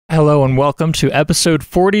Hello and welcome to episode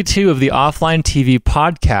 42 of the Offlinetv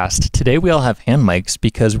podcast. Today we all have hand mics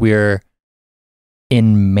because we're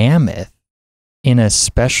in Mammoth in a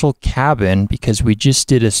special cabin because we just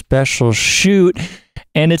did a special shoot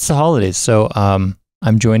and it's the holidays. So I'm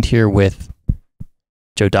joined here with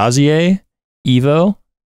Jodiac, Evo,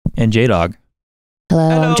 and J-Dog. Hello,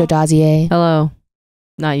 I'm Jodiac. Hello.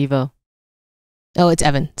 Not Evo. Oh, it's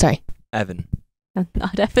Evan. Sorry. Evan.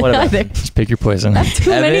 Not Evan either. Just pick your poison. That's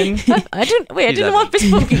too Evan? many. I didn't want to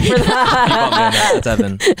spoken for that. That's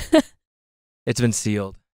Evan. It's been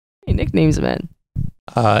sealed. Hey, nicknames, man.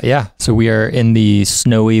 Yeah, so we are in the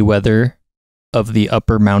snowy weather of the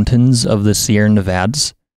upper mountains of the Sierra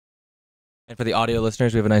Nevadas. And for the audio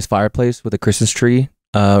listeners, we have a nice fireplace with a Christmas tree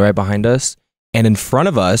right behind us. And in front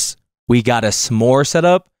of us, we got a s'more set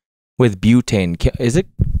up with butane. Is it?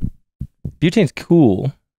 Butane's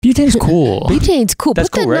cool. Butane's cool. Butane's cool. That's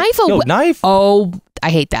Put cool, the right? knife Yo, away. knife. Oh, I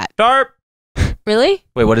hate that. Sharp. Really?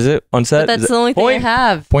 Wait, what is it on set? But that's Is it the only thing I point?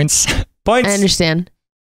 have. Points. Points. I understand.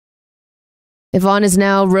 Yvonne is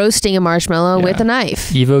now roasting a marshmallow Yeah. with a knife.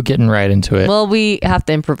 Evo getting right into it. Well, we have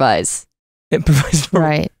to improvise. Improvise for-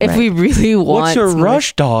 Right. If right. we really want What's your s'mores.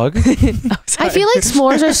 rush, dog? I feel like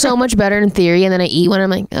s'mores are so much better in theory, and then I eat one. I'm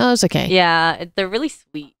like, oh, it's okay. Yeah, they're really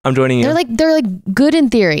sweet. I'm joining you. They're like good in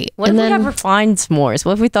theory. What and if then, we have refined s'mores?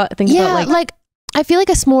 What if we think yeah, about like I feel like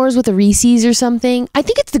a s'mores with a Reese's or something. I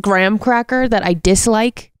think it's the graham cracker that I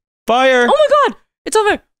dislike. Fire. oh my god, it's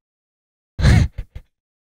over.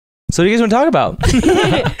 So what do you guys want to talk about?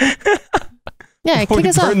 Yeah, Before kick we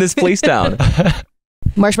us burn off. this place down.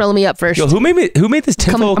 Marshmallow me up first. Yo, who made this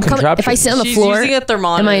tinsel I'm coming. contraption? If I sit on the She's floor, using a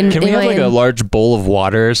thermometer. am I in- Can we am have I like a in- large bowl of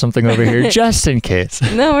water or something over here just in case?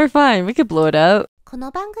 No, we're fine. We could blow it out. この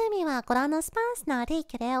番組はご覧のスポンサーの提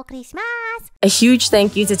供でお送りします。 A huge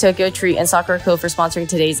thank you to TokyoTreat and SakuraCo for sponsoring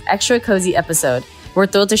today's extra cozy episode. We're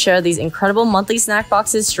thrilled to share these incredible monthly snack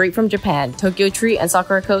boxes straight from Japan, TokyoTreat and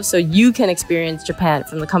SakuraCo, so you can experience Japan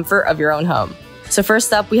from the comfort of your own home. So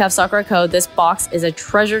first up, we have SakuraCo. This box is a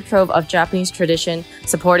treasure trove of Japanese tradition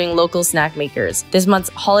supporting local snack makers. This month's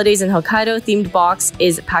Holidays in Hokkaido themed box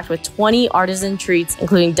is packed with 20 artisan treats,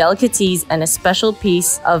 including delicacies and a special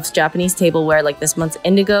piece of Japanese tableware like this month's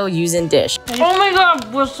indigo yuzu dish. Oh my god,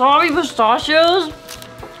 wasabi pistachios?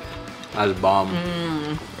 That's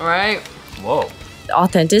bomb. Right? Whoa. The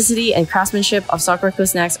authenticity and craftsmanship of SakuraCo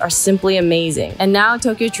snacks are simply amazing. And now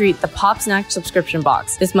TokyoTreat, the Pop Snack subscription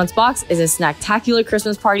box. This month's box is a snacktacular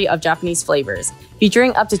Christmas party of Japanese flavors,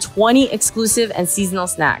 featuring up to 20 exclusive and seasonal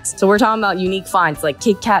snacks. So we're talking about unique finds like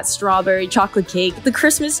Kit Kat strawberry chocolate cake, the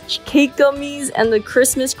Christmas cake gummies, and the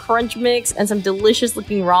Christmas crunch mix, and some delicious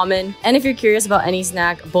looking ramen. And if you're curious about any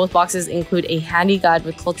snack, both boxes include a handy guide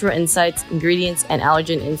with cultural insights, ingredients, and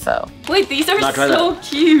allergen info. Wait, these are Not try so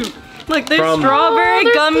cute. Like they're From- strawberry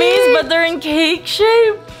gummies, but they're in cake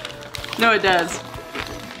shape. No, it does.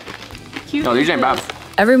 Cute. No, these ain't bad.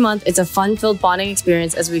 Every month, it's a fun-filled bonding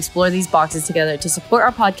experience as we explore these boxes together. To support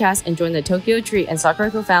our podcast and join the TokyoTreat and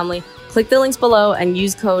SakuraCo family, click the links below and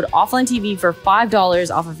use code OfflineTv for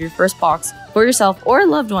 $5 off of your first box for yourself or a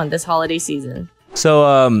loved one this holiday season.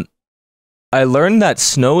 So, I learned that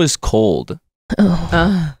snow is cold.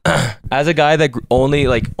 As a guy that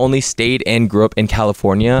only stayed and grew up in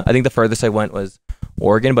California, I think the furthest I went was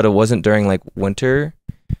Oregon, but it wasn't during like winter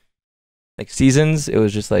seasons. It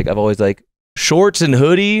was just like I've always like shorts and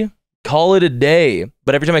hoodie, call it a day.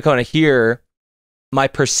 But every time I kind of hear, my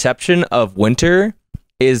perception of winter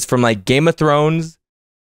is from like Game of Thrones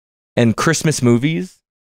and Christmas movies.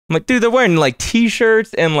 I'm like, dude, they're wearing like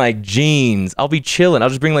t-shirts and like jeans. I'll be chilling. I'll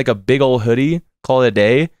just bring like a big old hoodie, call it a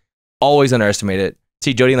day. Always underestimate it.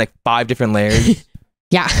 See Jody in like 5 different layers.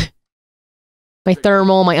 Yeah. My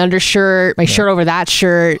thermal, my undershirt, my shirt over that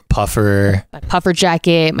shirt, Puffer. my puffer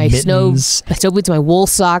jacket, my snow Mittens. boots, my wool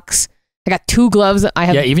socks. I got 2 gloves. I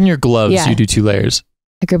have. Yeah, even your gloves, Yeah. you do 2 layers.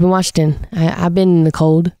 I grew up in Washington. I've been in the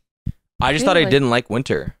cold. I just thought I Really? didn't like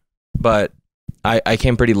winter, but I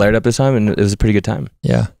came pretty layered up this time, and it was a pretty good time.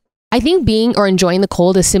 Yeah. I think being or enjoying the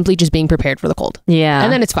cold is simply just being prepared for the cold, Yeah.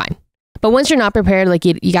 and then it's fine. But once you're not prepared, like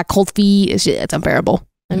you got cold feet, it's unbearable.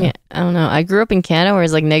 I mean, I don't know. I grew up in Canada where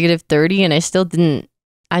it's like -30 and I still didn't,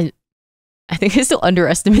 I think I still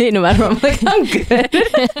underestimate no matter what. I'm like, I'm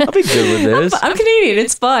good. I'll be good with this. I'm Canadian.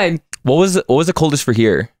 It's fine. What was the coldest for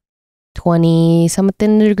here? 20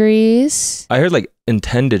 something degrees. I heard like in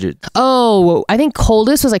 10 digits. Oh, I think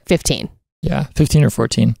coldest was like 15. Yeah, 15 or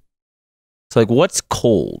 14. So like, what's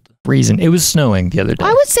cold? Freezing. It was snowing the other day.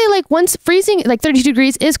 I would say like once freezing, like 32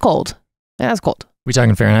 degrees is cold. That's cold. We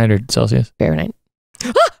talking Fahrenheit or Celsius? Fahrenheit.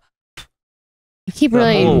 You keep A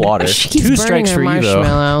really little water. She keeps 2 burning strikes her for you, though.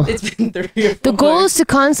 marshmallow. It's been 3 or 4. The goal is to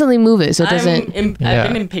constantly move it so it doesn't. Yeah. I've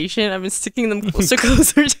been impatient. I've been sticking them closer to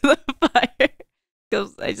the fire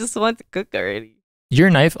because I just want to cook already. Your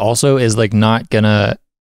knife also is like not gonna.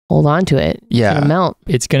 Hold on to it. It's Yeah. gonna melt.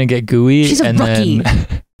 It's gonna get gooey. She's a and rookie.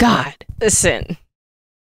 then God, Listen,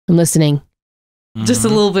 I'm listening. just a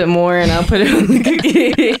little bit more, and I'll put it on the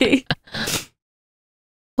cookie.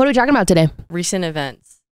 What are we talking about today? Recent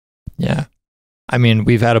events. Yeah. I mean,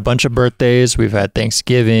 we've had a bunch of birthdays. We've had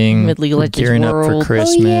Thanksgiving. With League of We're Legends gearing up World. for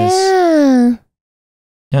Christmas. Oh,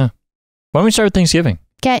 yeah. Why don't we start with Thanksgiving?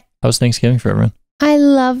 Okay. How was Thanksgiving for everyone? I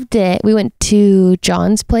loved it. We went to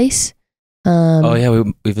John's place. Oh yeah,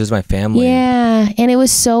 we visited my family. Yeah, and it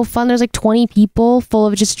was so fun. There's like 20 people full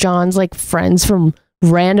of just John's like friends from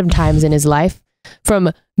random times in his life,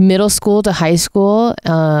 from middle school to high school.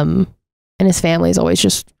 And his family is always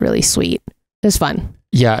just really sweet. It was fun.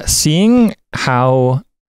 Yeah. Seeing how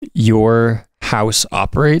your house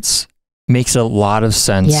operates makes a lot of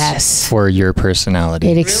sense Yes. for your personality.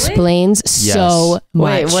 It explains so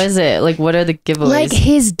much. Wait, what is it? Like, what are the giveaways? Like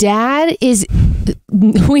his dad is,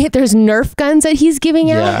 there's Nerf guns that he's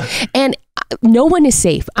giving out, Yeah. and no one is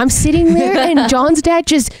safe. I'm sitting there, and John's dad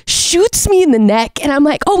just shoots me in the neck, and I'm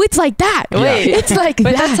like, oh, it's like that. Wait, It's like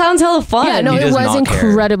but that. that sounds hella fun. Yeah, no, He it does was not care.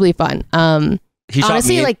 incredibly fun. He shot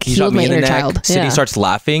Honestly, me, like, he shot healed me my in the inner neck. child. Sydney Yeah. starts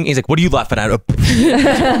laughing. He's like, "What are you laughing at?"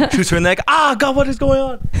 Shoots her in the neck. Ah, God, what is going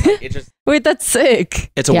on? It just, Wait, that's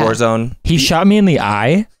sick. it's a Yeah. war zone. He shot me in the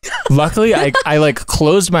eye. Luckily, I like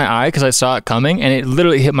closed my eye because I saw it coming, and it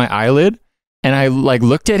literally hit my eyelid. And I like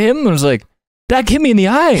looked at him and was like, "That hit me in the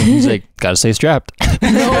eye." And he's like, "Gotta stay strapped."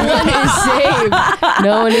 No one is safe.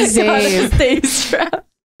 No one is safe. Stay strapped.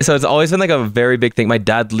 So it's always been like a very big thing. My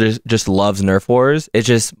dad just loves Nerf wars. It's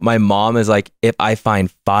just my mom is like, if I find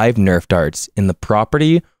 5 Nerf darts in the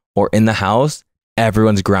property or in the house,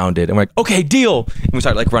 everyone's grounded. And we're like, okay, deal. And we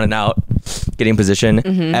start like running out, getting in position.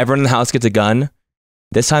 Mhm. Everyone in the house gets a gun.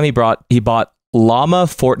 This time he bought Llama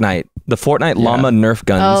Fortnite, the Fortnite Yeah. Llama Nerf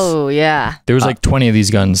guns. Oh, yeah. There was like 20 of these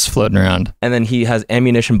guns floating around. And then he has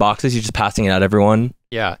ammunition boxes. He's just passing it out to everyone.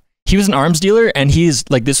 Yeah. He was an arms dealer, and he's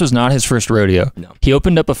like, this was not his first rodeo. No. He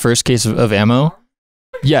opened up a first case of ammo.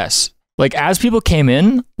 Yes. Like, as people came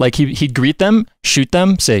in, like, he'd greet them, shoot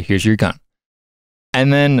them, say, "Here's your gun."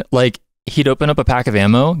 And then, like, he'd open up a pack of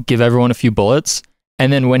ammo, give everyone a few bullets.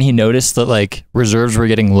 And then when he noticed that, like, reserves were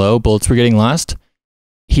getting low, bullets were getting lost,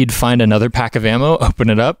 he'd find another pack of ammo, open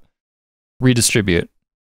it up, redistribute,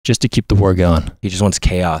 just to keep the war going. He just wants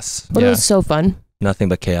chaos. But it was so fun. Nothing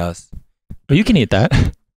but chaos. But you can eat that.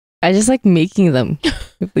 I just like making them.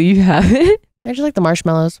 Will you have it? I just like the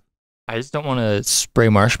marshmallows. I just don't want to spray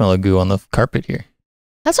marshmallow goo on the carpet here.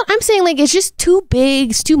 That's what I'm saying. Like, it's just too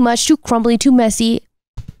big, it's too much, too crumbly, too messy.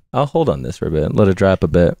 I'll hold on this for a bit. Let it dry up a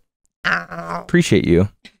bit. Appreciate you,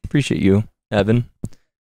 Evan.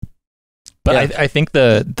 But Yeah. I think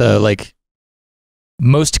the like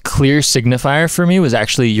most clear signifier for me was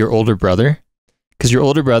actually your older brother, because your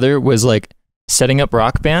older brother was like setting up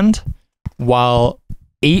Rock Band while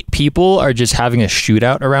 8 people are just having a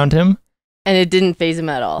shootout around him, And it didn't phase him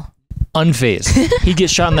at all. unfazed. He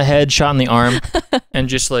gets shot in the head, shot in the arm, and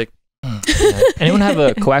just like, anyone have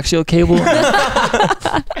a coaxial cable?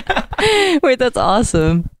 Wait, that's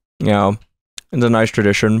awesome. Yeah, it's a nice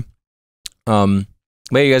tradition.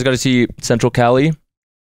 Wait, you guys got to see Central Cali,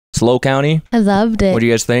 Slow County. I loved it. What do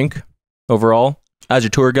you guys think overall as your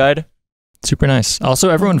tour guide? Super nice. Also,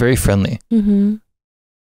 everyone very friendly. Mm-hmm.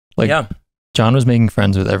 Like, yeah. John was making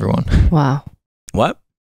friends with everyone. Wow. What?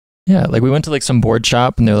 Yeah, like we went to like some board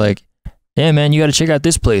shop, and they're like, "Yeah, man, you got to check out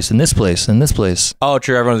this place and this place and this place." Oh,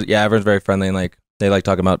 true. Everyone's very friendly, and like they like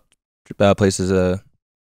talking about places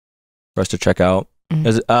for us to check out. Mhm.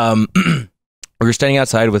 'Cause, we were standing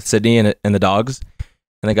outside with Sydney and the dogs,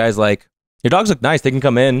 and the guy's like, "Your dogs look nice. They can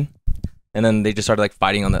come in." And then they just started like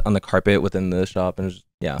fighting on the carpet within the shop, and it was,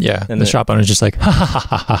 yeah. Yeah, And the shop owner's just like, "Ha ha ha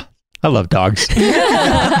ha ha! I love dogs."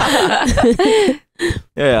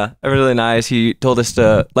 Yeah, it was really nice. He told us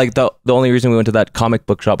to like the only reason we went to that comic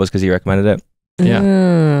book shop was because he recommended it. Yeah.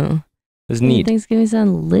 Mm. It was neat. Thanksgiving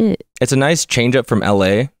sound lit. It's a nice change up from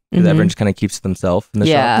LA because Mhm. everyone just kind of keeps to themselves in the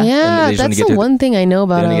Yeah. shop. Yeah, they just wanna that's get the through one thing I know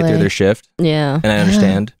They about want to get through LA. their shift, Yeah. and I Yeah.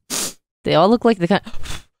 understand. They all look like they kind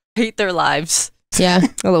of hate their lives Yeah,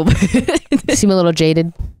 a little bit. seem a little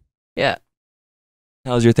jaded. Yeah.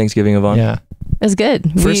 How was your Thanksgiving, Yvonne? Yeah. It's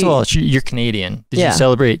good. First of all, you're Canadian. Did Yeah. you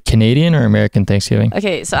celebrate Canadian or American Thanksgiving?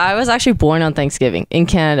 Okay, so I was actually born on Thanksgiving in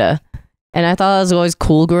Canada. And I thought it was always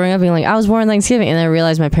cool growing up being like, I was born on Thanksgiving. And then I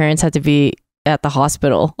realized my parents had to be at the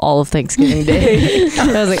hospital all of Thanksgiving Day. And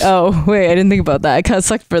I was like, oh, wait, I didn't think about that. It kind of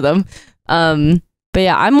sucked for them. But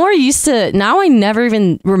yeah, I'm more used to now. I never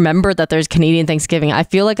even remember that there's Canadian Thanksgiving. I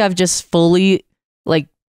feel like I've just fully like,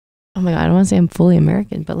 oh my God, I don't want to say I'm fully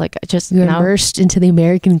American, but like I just You're now, immersed into the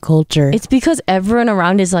American culture. it's because everyone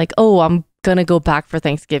around is like, oh, I'm gonna go back for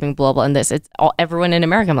Thanksgiving, blah blah, and this. It's all everyone in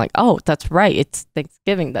America. I'm like, oh, that's right. It's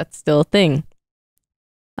Thanksgiving. That's still a thing.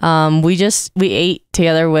 We ate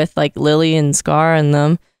together with like Lily and Scar and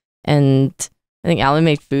them, and I think Alan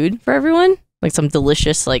made food for everyone, like some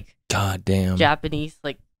delicious like God damn. Japanese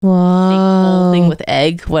like Wow. whole thing with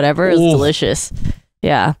egg, whatever. It was Ooh. delicious.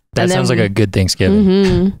 Yeah, That And then sounds like a good Thanksgiving.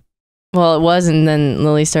 Mhm. well, it was, and then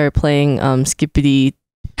Lily started playing Skibidi,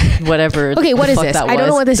 whatever. Okay, what the is fuck this? that I don't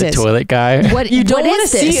know was. what this The is. toilet guy. What You don't what want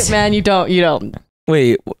is to see this? it, man. You don't.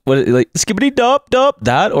 Wait, what? Like skibbity dop dop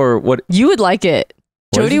that or what? You would like it.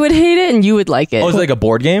 What is Jody it? would hate it, and you would like it. Oh, it's like a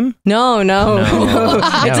board game. No. No.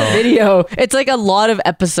 It's No. a video. It's like a lot of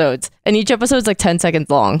episodes, and each episode is like 10 seconds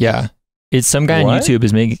long. Yeah. It's some guy on What?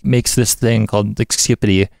 YouTube makes this thing called like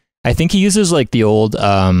Skibidi. I think he uses like the old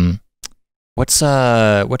what's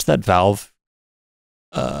that Valve?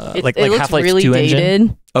 It Like looks Half-Life really 2 engine.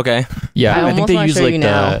 dated. Okay, Yeah, I I, think almost they wanna use show like you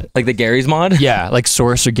now. the like the Gary's mod. yeah, like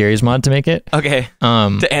Source or Gary's mod to make it. Okay,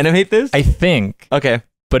 To to animate this. I think, Okay.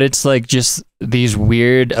 but it's like just these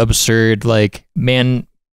weird, absurd like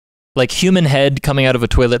human head coming out of a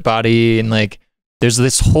toilet body, and like there's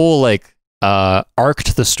this whole like arc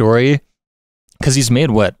to the story because he's made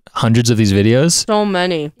hundreds of these videos, So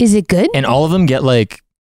many. Is it good? and all of them get like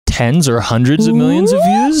tens or hundreds of millions of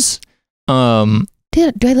views.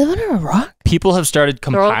 Dude, do I live under a rock? People have started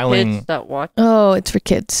They're all compiling. kids that watch. Oh, it's for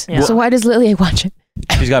kids. Yeah. So why does Lily watch it?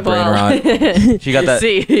 She's got brain rot. She got that.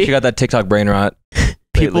 See. She got that TikTok brain rot.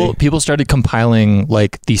 lately. People started compiling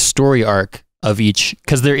like the story arc of each,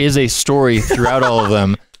 because there is a story throughout all of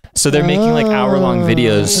them. So they're making like hour-long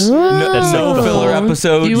videos. That's No like the filler full-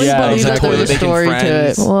 episodes. You wouldn't Yeah, believe that exactly. there's a Making story to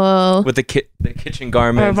friends it. Whoa. with the kitchen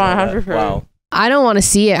garments. Everyone and all has that. to Wow. I don't want to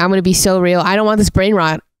see it. I'm going to be so real. I don't want this brain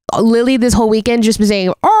rot. Lily this whole weekend just been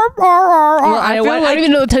saying, I don't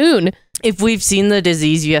even know the tune. If we've seen the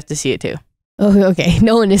disease, you have to see it too. Oh, okay.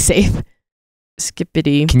 No one is safe.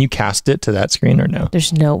 Skibidi. Can you cast it to that screen or no?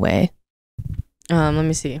 There's no way. Let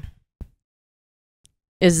me see.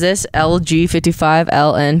 Is this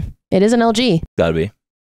LG55LN? It is an LG. Gotta be.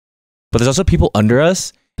 But there's also people under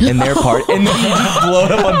us and their part, and then you just blow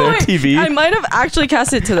it up on their Wait, TV. I might have actually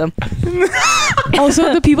cast it to them.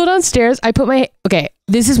 Also, the people downstairs, I put my... Okay,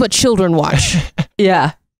 this is what children watch.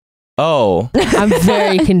 Yeah. Oh, I'm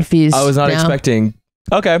very confused I was not now. expecting.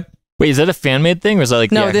 Okay. Wait, is that a fan made thing or is that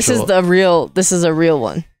like No, the this is actual- the real. This is a real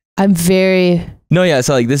one. I'm very... No, yeah.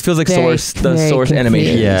 So like this feels like Very, the very source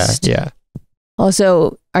animation. Yeah, confused. yeah.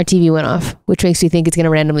 Also, our TV went off, which makes me think it's going to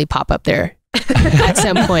randomly pop up there at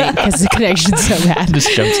some point because the connection's so bad.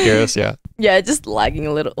 Just jump scare us, yeah. Yeah, just lagging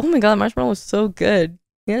a little. Oh my god, marshmallow is so good.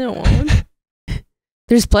 Yeah, I don't want one.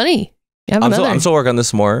 There's plenty. I have another. I'm still working on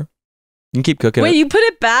this more. You can keep cooking. Wait, it. you put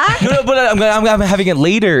it back? No, but I'm having it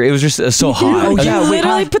later. It was just so hot. You yeah, wait,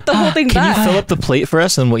 literally put the whole thing Can back. you fill up the plate for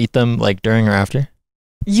us and we'll eat them like during or after?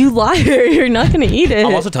 You liar! You're not gonna eat it.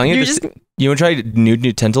 I'm also telling you, You're this- just You want to try new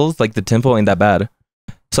utensils? Like the tempo ain't that bad.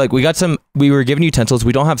 So like we were given utensils.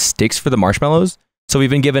 We don't have sticks for the marshmallows. So we've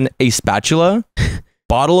been given a spatula,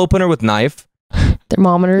 bottle opener with knife,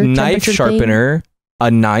 Thermometer, knife temperature sharpener, a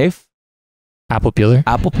knife, Apple peeler?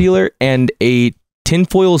 apple peeler, and a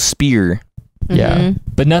tinfoil spear. Yeah. Mhm.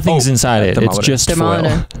 But nothing's Oh, inside it. It's thermometer. just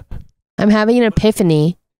Thermometer. foil. I'm having an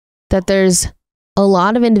epiphany that there's a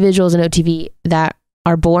lot of individuals in OTV that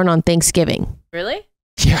are born on Thanksgiving. Really?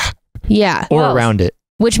 Yeah. Yeah. Or else? around it.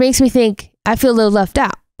 Which makes me think I feel a little left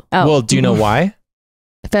out. Oh. Well, do you know why?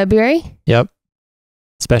 February? Yep.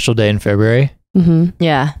 Special day in February. Mm-hmm.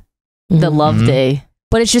 Yeah. The love Mhm. day.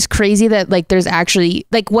 But it's just crazy that like there's actually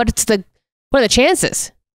like what are the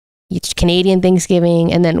chances? It's Canadian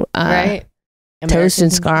Thanksgiving and then Right. Toast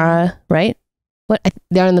and Skara, right? What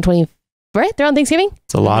they're on the 20th, right? They're on Thanksgiving?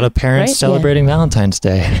 It's a lot of parents Right? celebrating Valentine's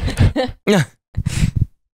Day.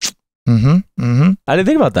 Mm-hmm. Mm-hmm. I didn't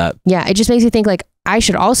think about that. Yeah, it just makes me think like I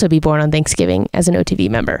should also be born on Thanksgiving as an OTV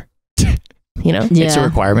member. You know? Yeah. It's a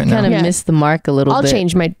requirement now. Kind of Yeah. missed the mark a little I'll bit.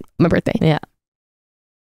 change my birthday. Yeah.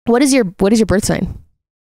 What is your birth sign?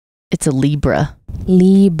 It's a Libra.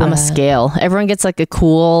 Libra. I'm a scale. Everyone gets like a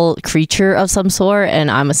cool creature of some sort, and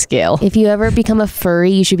I'm a scale. If you ever become a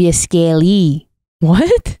furry, you should be a scaly.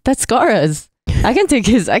 What? That's Scara's. I can take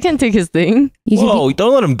his thing. You should Whoa!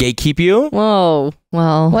 Don't let him gatekeep you. Whoa.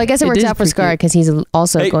 Well. well, I guess it works is out for pretty Scar cute. because he's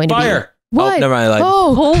also Hey, going to fire! be. What? Oh, never mind. I lied.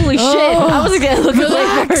 Oh, Holy shit. Oh. I wasn't going to look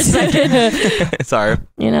away for a second. Sorry.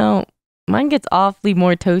 You know, mine gets awfully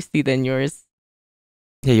more toasty than yours.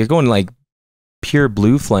 Yeah, you're going like pure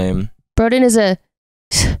blue flame. Brodin is a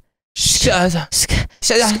I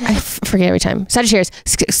I forget every time. Sagittarius,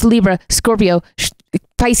 Libra, Scorpio,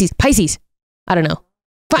 Pisces. I don't know.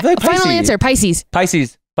 I feel like Final Pisces. answer,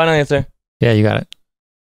 Pisces. Final answer. Yeah, you got it.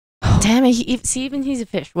 Damn it. See, even he's a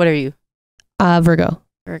fish. What are you? Virgo.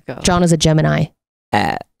 Virgo. John is a Gemini.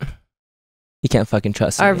 You can't fucking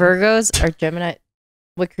trust me. Are Virgos, are Gemini,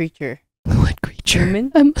 what creature? What creature?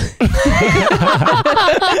 Human? I'm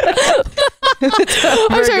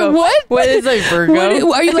Virgo. sorry, what? What is a Virgo?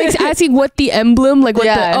 What, are you like asking what the emblem, like what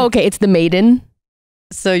Yeah. the, okay, it's the maiden.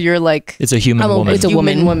 So you're like It's a human woman. it's a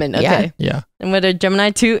human woman. Okay. Yeah. And what are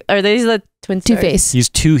Gemini two? Are these the twin stars? Two-Face. He's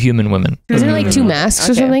two human women. Isn't it like two Mhm. masks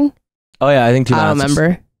or Okay. something? Oh yeah, I think two I don't masks.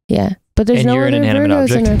 remember. Yeah. But there's And no you're an other inanimate Virgos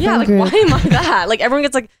object. in our Yeah, like friend why group. am I that? Like everyone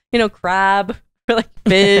gets like, crab or like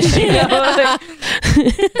fish, like,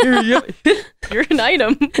 you're an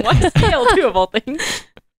item. Why scale too of all things?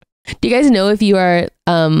 Do you guys know if you are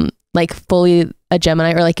like fully a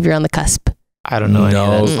Gemini or like if you're on the cusp? I don't know any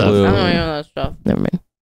No of that stuff. clue. I don't even know that stuff. Never mind.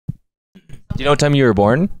 Do you know what time you were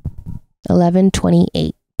born?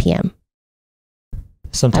 11:28 p.m.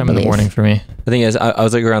 Sometime in the believe. morning for me. The thing is, I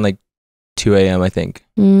was like around like 2 a.m. I think.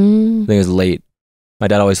 I Mm. think it was late. My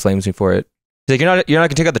dad always flames me for it. He's like, you're not gonna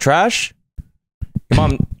take out the trash?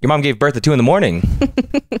 Your mom gave birth at 2 a.m.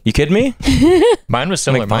 You kidding me? Mine was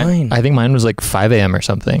similar. Like, fine. I think mine was like 5 a.m. or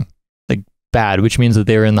something. Like bad, which means that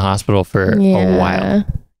they were in the hospital for a while.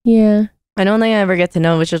 Yeah. I don't think I ever get to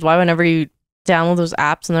know, which is why whenever you download those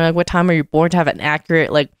apps and they're like, what time are you born, to have an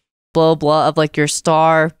accurate like blah blah of like your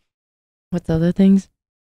star. What's the other things?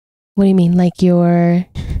 What do you mean? Like your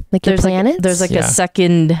planets? There's like Yeah. a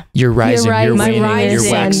second. You're rising, you're rising, waning, my you're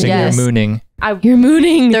rising, waxing, yes. you're mooning. You're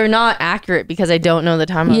mooning. They're not accurate because I don't know the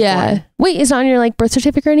time. I was Yeah. born. Wait, it's on your like birth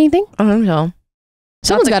certificate or anything? I don't know.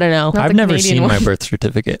 Someone's got to know. Not I've the never Canadian seen my one. birth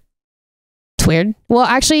certificate. It's weird. Well,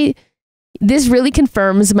 actually, this really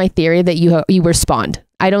confirms my theory that you were spawned.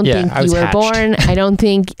 I don't Yeah, think I was you were hatched. born.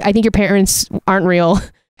 I think your parents aren't real.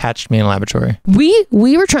 Hatched me in a laboratory. We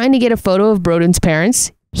were trying to get a photo of Brodin's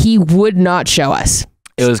parents. He would not show us.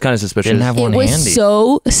 It was kind of suspicious. Didn't have one It was handy.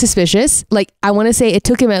 so suspicious. Like, I want to say it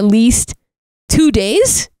took him at least 2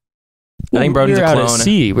 days. I think Brodin's we were a out clone. at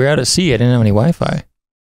sea. We were out at sea. I didn't have any Wi-Fi.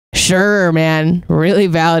 Sure, man. Really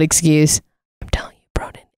valid excuse. I'm telling you,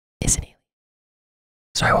 Brodin is an alien.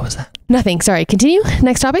 Sorry, what was that? Nothing. Sorry. Continue.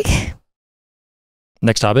 Next topic.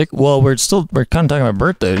 Next topic. Well, we're kind of talking about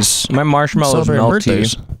birthdays. My marshmallows Celebrating melty.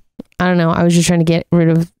 birthdays. I don't know. I was just trying to get rid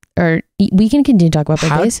of, or we can continue to talk about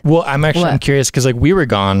birthdays. Well, I'm What? curious because like we were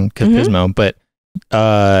gone because Mhm. Pismo,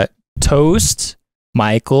 but Toast,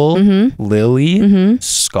 Michael, Mm-hmm. Lily, Mm-hmm.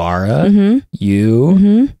 Skara, Mm-hmm. you,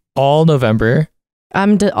 Mm-hmm. all November.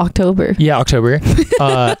 I'm October. Yeah, October.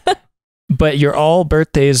 But you're all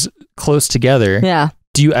birthdays close together. Yeah.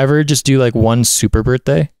 Do you ever just do like one super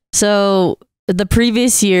birthday? So the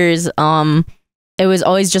previous years, it was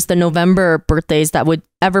always just the November birthdays that would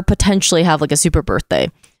ever potentially have like a super birthday.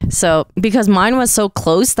 So because mine was so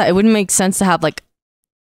close that it wouldn't make sense to have like,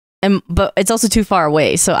 but it's also too far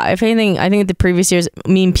away. So if anything, I think the previous years,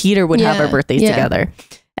 me and Peter would have Yeah, our birthdays yeah. together,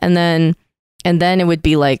 and then it would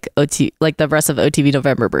be like like the rest of OTV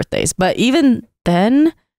November birthdays. But even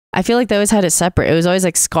then, I feel like they always had it separate. It was always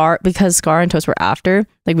like because Scar and Toast were after.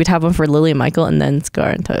 Like we'd have one for Lily and Michael, and then Scar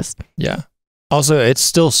and Toast. Yeah. Also, it's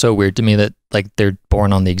still so weird to me that like they're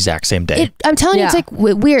born on the exact same day. I'm telling you, it's Yeah. like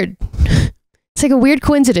weird. It's like a weird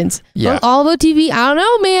coincidence. Yeah. All of OTV, I don't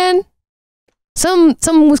know, man.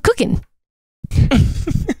 Someone was cooking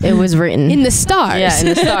It was written in the stars. Yeah, in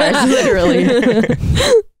the stars, literally.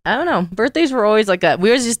 I don't know. Birthdays were always like that. We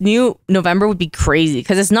always just knew November would be crazy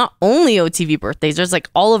because it's not only OTV birthdays. There's like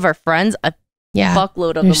all of our friends, a Yeah.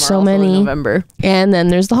 fuckload of There's them are so also in many. November. And then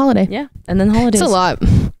there's the holiday. Yeah, and then holidays. It's a lot.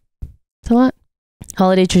 It's a lot.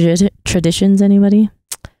 Holiday traditions, anybody?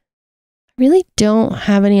 Really don't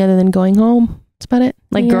have any other than going home. That's about it.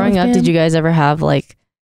 Like Hanging out growing with up, fam. did you guys ever have like,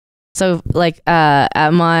 so like on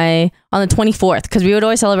the 24th, because we would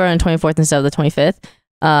always celebrate on the 24th instead of the 25th.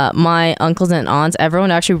 My uncles and aunts, everyone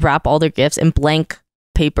would actually wrap all their gifts in blank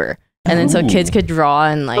paper. And then so kids could draw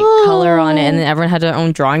and like color on it, and then everyone had their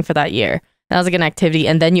own drawing for that year. That was like an activity,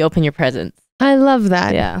 and then you open your presents. I love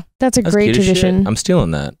that. Yeah. That's a That's great cute as shit. tradition. I'm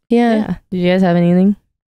stealing that. Yeah. Yeah. Did you guys have anything?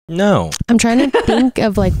 No. I'm trying to think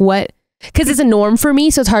of like what, because it's a norm for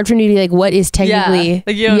me, so it's hard for me to be like, what is technically.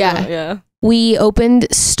 Yeah. We opened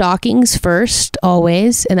stockings first,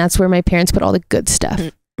 always, and that's where my parents put all the good stuff.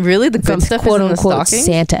 Really? The From good stuff quote is in the unquote stocking?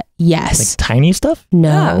 Santa. Yes. like tiny stuff?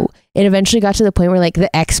 No. It eventually got to the point where like the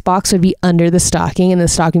Xbox would be under the stocking and the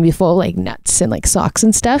stocking would be full of like nuts and like socks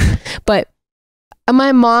and stuff. But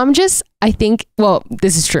My mom just, I think, well,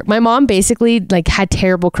 this is true. My mom basically like had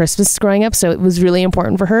terrible Christmas growing up. So it was really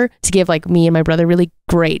important for her to give like me and my brother really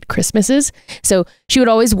great Christmases. So she would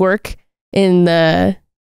always work in the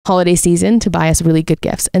holiday season to buy us really good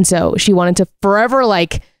gifts. And so she wanted to forever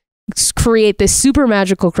like create this super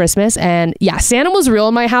magical Christmas. And yeah, Santa was real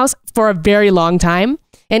in my house for a very long time.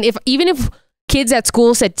 And even if kids at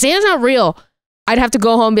school said, Santa's not real, I'd have to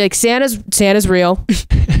go home and be like, Santa's real.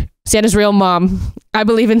 Santa's real, Mom. I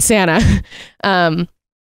believe in Santa. But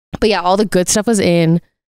yeah, all the good stuff was in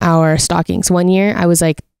our stockings. One year I was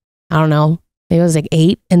like, I don't know, maybe I was like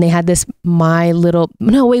 8, and they had this what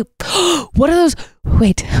are those?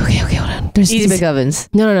 Wait, okay, hold on. There's Easy Bake Ovens.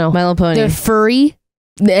 No. My Little Pony. They're furry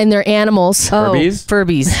and they're animals. Furbies?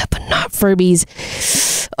 Furbies. But not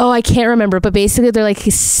Furbies. Oh, I can't remember. But basically they're like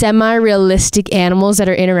semi-realistic animals that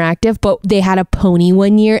are interactive. But they had a pony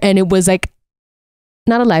one year, and it was like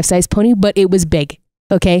not a life-size pony, but it was big.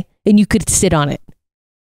 Okay. And you could sit on it.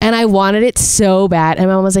 And I wanted it so bad. And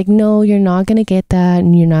my mom was like, no, you're not going to get that.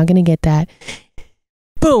 And you're not going to get that.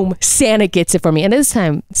 Boom. Santa gets it for me. And this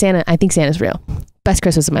time, I think Santa's real. Best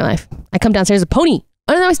Christmas of my life. I come downstairs, a pony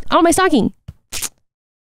on my stocking.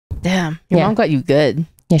 Damn. Your mom got you good.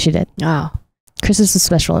 Yeah, she did. Oh. Christmas was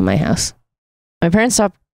special in my house. My parents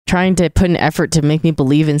stopped trying to put an effort to make me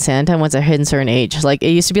believe in Santa once I hit a certain age. Like, it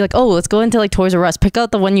used to be like, oh, let's go into like Toys R Us, pick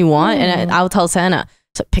out the one you want, and I'll tell Santa.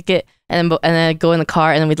 So pick it, and then I'd go in the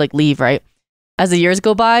car, and then we'd like leave, right? As the years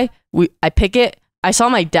go by, I pick it. I saw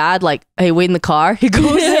my dad like, hey, wait in the car. He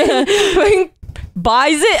goes in,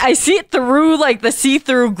 buys it. I see it through like the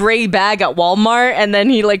see-through gray bag at Walmart, and then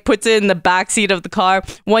he like puts it in the back seat of the car.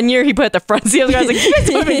 One year he put it at the front seat of the car. I was like, you guys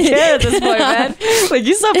don't even care at this point, man. Like,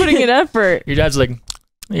 you stop putting in effort. Your dad's like,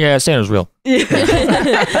 yeah, Santa's real.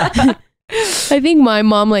 I think my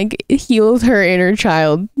mom like healed her inner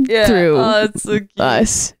child through that's so cute.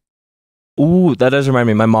 us. Ooh, that does remind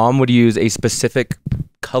me. My mom would use a specific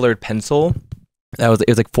colored pencil. It was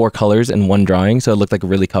like 4 colors in one drawing, so it looked like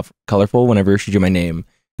really colorful whenever she drew my name.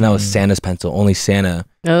 And that was Santa's pencil. Only Santa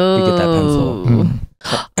could get that pencil.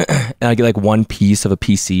 And I get like one piece of a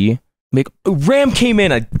PC. Like, RAM came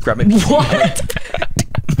in. I grab my PC. What?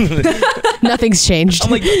 Nothing's changed. I'm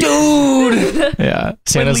like, dude. Yeah.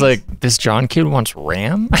 Santa's like, this John kid wants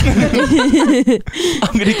RAM? I'm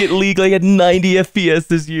gonna get league like at 90 FPS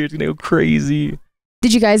this year. It's gonna go crazy.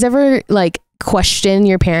 Did you guys ever like question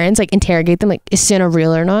your parents, like interrogate them, like, is Santa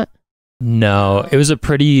real or not? No, it was a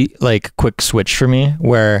pretty like quick switch for me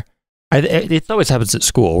where it always happens at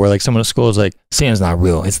school where like someone at school is like, Santa's not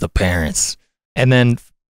real, it's the parents. And then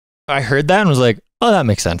I heard that and was like, oh, that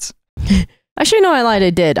makes sense. Actually, no, I lied. I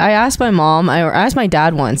did. I asked my mom, I asked my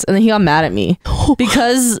dad once, and then he got mad at me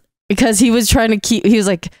because he was trying to keep, he was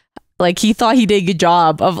like he thought he did a good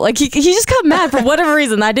job of like, he just got mad for whatever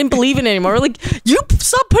reason. I didn't believe in it anymore. We're like, you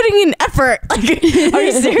stop putting in effort. Like, are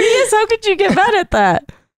you serious? How could you get mad at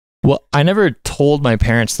that? Well, I never told my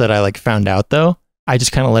parents that I like found out though. I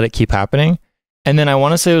just kind of let it keep happening. And then I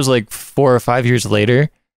want to say it was like 4 or 5 years later,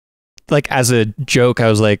 like as a joke, I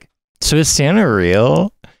was like, so is Santa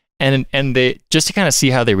real? And they, just to kind of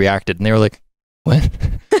see how they reacted, and they were like, what?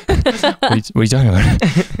 what are you talking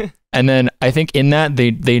about? And then I think in that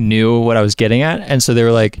they knew what I was getting at, and so they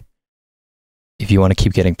were like, if you want to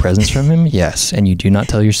keep getting presents from him, yes, and you do not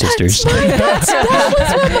tell your sisters. Really?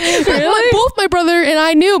 Both my brother and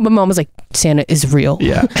I knew. My mom was like, Santa is real.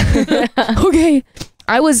 Yeah. Okay.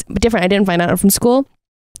 I was different. I didn't find out from school.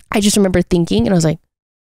 I just remember thinking, and I was like,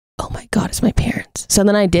 oh my God, it's my parents. So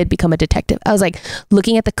then I did become a detective. I was like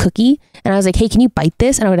looking at the cookie, and I was like, hey, can you bite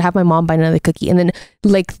this? And I would have my mom bite another cookie. And then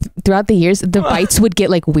like throughout the years, the bites would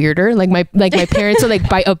get like weirder. Like my parents would like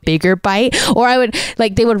bite a bigger bite, or I would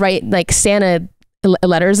like, they would write like Santa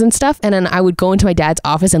letters and stuff. And then I would go into my dad's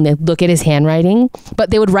office and they'd look at his handwriting,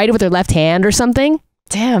 but they would write it with their left hand or something.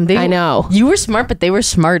 Damn. I know. You were smart, but they were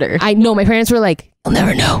smarter. I know. My parents were like, I'll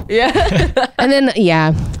never know. Yeah. And then,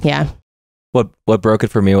 yeah. What broke it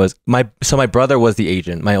for me was my brother was the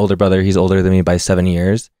agent. My older brother, he's older than me by 7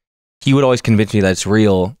 years. He would always convince me that it's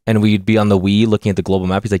real, and we'd be on the Wii looking at the global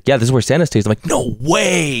map. He's like, yeah, this is where Santa stays. I'm like, no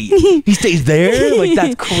way. He stays there? Like,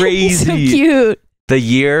 that's crazy. So cute. The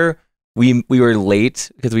year we were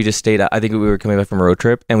late because we just stayed out. I think we were coming back from a road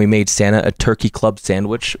trip, and we made Santa a turkey club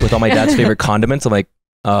sandwich with all my dad's favorite condiments. I'm like,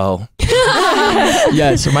 oh.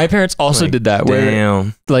 Yeah, so my parents also did that.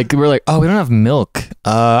 Damn. Like, we're like, oh, we don't have milk.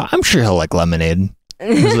 I'm sure he'll like lemonade. I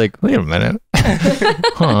was like, wait a minute.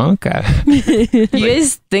 Huh, okay. You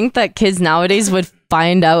guys think that kids nowadays would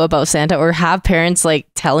find out about Santa or have parents like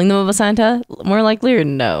telling them about Santa more likely, or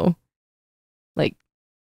no? Like,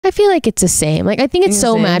 I feel like it's the same. Like I think it's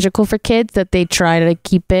so magical for kids that they try to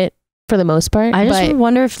keep it for the most part. I just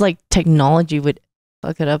wonder if like technology would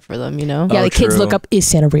fuck it up for them, you know? Yeah, like kids look up, is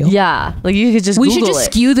Santa real? Yeah, like you could just we Google should just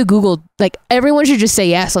it. skew the Google. Like everyone should just say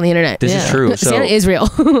yes on the internet. This is true. So Santa is real.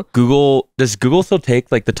 does Google still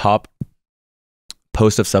take like the top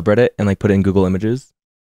post of subreddit and like put it in Google Images?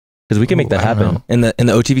 Because we can make that happen in the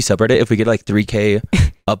OTV subreddit. If we get like 3K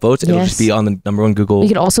upvotes, it'll just be on the #1 Google. We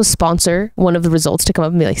could also sponsor one of the results to come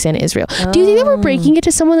up and be like, Santa is real. Do you think that we're breaking it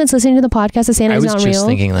to someone that's listening to the podcast that Santa is not real? I was just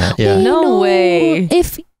thinking that. Yeah. Hey, no way.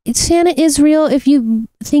 If Santa is real, if you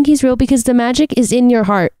think he's real, because the magic is in your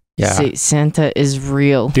heart. Yeah. See, Santa is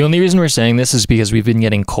real. The only reason we're saying this is because we've been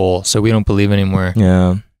getting coal, so we don't believe anymore.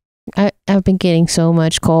 Yeah. I've been getting so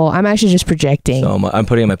much coal. I'm actually just projecting. So I'm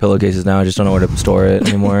putting it in my pillowcases now. I just don't know where to store it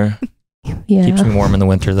anymore. Yeah. Keeps me warm in the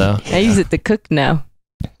winter though. I use it to cook now.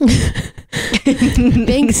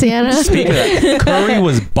 Thanks, Santa. Speaking of that, curry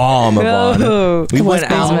was bomb, Yvonne. We went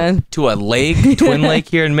out to a lake, Twin Lake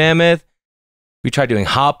here in Mammoth. We tried doing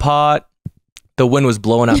hot pot. The wind was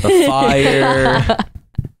blowing out the fire.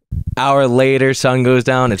 Hour later, sun goes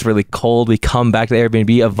down. It's really cold. We come back to the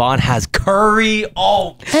Airbnb. Yvonne has curry.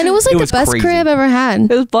 Oh, and it was like the best curry I've ever had.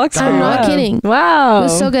 It was Bucks. I'm not kidding. Wow, it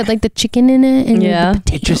was so good. Like the chicken in it, and the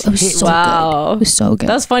potato. It was so good. It was so good.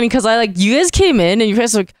 That's funny because you guys came in and you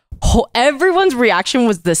guys like everyone's reaction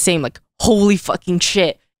was the same. Like, holy fucking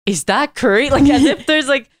shit, is that curry? Like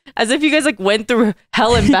as if you guys like went through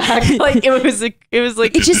hell and back. Like it was like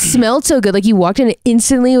it just smelled so good. Like you walked in and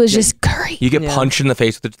instantly it was just curry. You get punched in the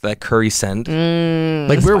face with that curry scent.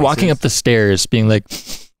 Like we were walking up the stairs being like,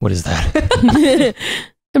 what is that?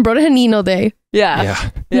 And Brodin hadn't eaten all day. Yeah.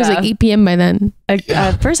 It was like 8 p.m. by then.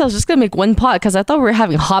 At first I was just gonna make one pot because I thought we were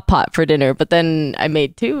having hot pot for dinner, but then I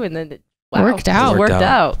made 2 and then it worked out.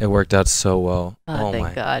 It worked out so well. Oh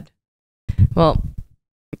thank God. Well,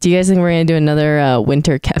 do you guys think we're gonna do another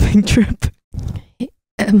winter camping trip?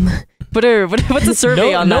 What's the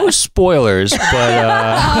survey on that? No spoilers, but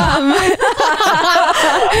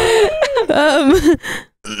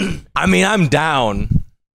I mean, I'm down.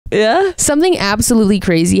 Yeah. Something absolutely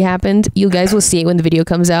crazy happened. You guys will see it when the video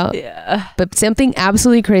comes out. Yeah. But something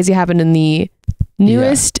absolutely crazy happened in the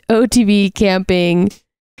newest OTV camping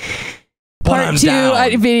part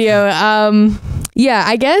 2 video. Yeah,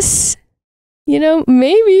 I guess. You know,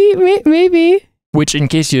 maybe. Which, in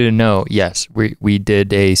case you didn't know, yes, we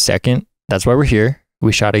did a second. That's why we're here.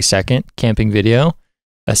 We shot a second camping video,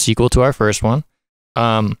 a sequel to our first one.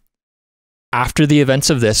 After the events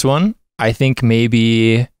of this one, I think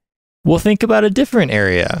maybe we'll think about a different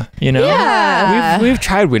area. You know, we've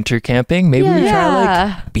tried winter camping. Maybe we try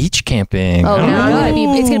like beach camping. Oh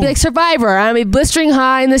no, it's gonna be like Survivor. I'm gonna be blistering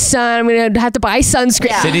hot in the sun. I'm gonna have to buy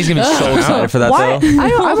sunscreen. Sydney's gonna be so excited for that though.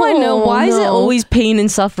 I want to know why is it no. always pain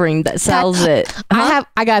and suffering that sells it? I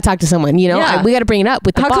gotta talk to someone. You know, we gotta bring it up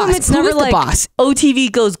with the boss. How come it's never like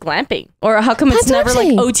OTV goes glamping, or how come it's never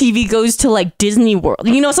like OTV goes to like Disney World?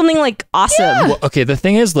 You know, something like awesome. Yeah. Well, okay, the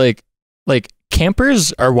thing is like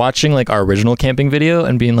campers are watching like our original camping video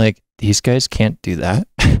and being like, these guys can't do that.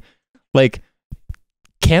 Like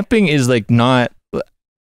camping is like not,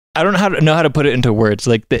 I don't know how to put it into words.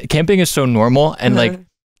 Like the camping is so normal and like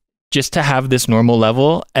just to have this normal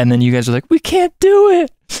level and then you guys are like, we can't do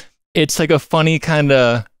it. It's like a funny kind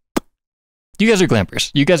of, you guys are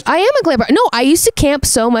glampers. I am a glamper. No, I used to camp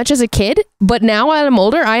so much as a kid, but now that I'm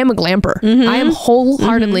older, I am a glamper. I am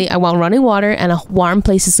wholeheartedly, I want running water and a warm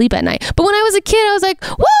place to sleep at night. But when I was a kid, I was like,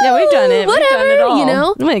 whoa, yeah, we've done it. Whatever, we've done it all. You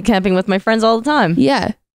know? I went camping with my friends all the time.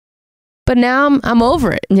 Yeah. But now I'm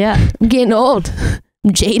over it. Yeah. I'm getting old.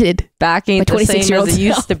 I'm jaded. Back ain't the same as it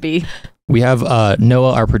used to be. We have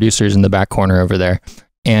Noah, our producer, is in the back corner over there.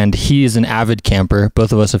 And he is an avid camper.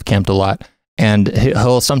 Both of us have camped a lot. And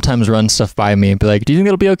he'll sometimes run stuff by me and be like, do you think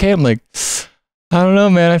it'll be okay? I'm like, I don't know,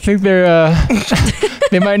 man. I think they're,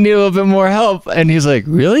 they might need a little bit more help. And he's like,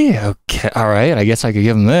 really? Okay. All right. I guess I could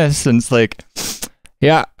give him this. And it's like,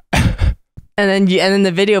 yeah. And then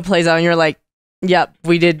the video plays out and you're like, yep,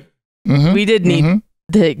 we did need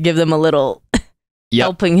to give them a little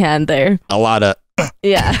helping hand there. A lot of.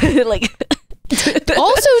 Yeah. Like.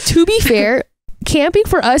 Also, to be fair, camping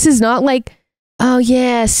for us is not like, oh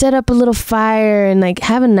yeah, set up a little fire and like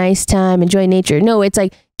have a nice time, enjoy nature. No, it's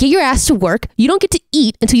like get your ass to work. You don't get to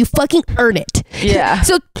eat until you fucking earn it. Yeah.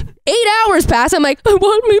 So 8 hours pass. I'm like, I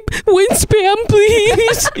want my wingspan,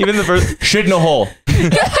 please. Even the first shit in a hole. So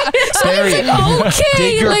it's like, okay,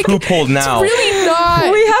 dig your like, poop hole now. It's really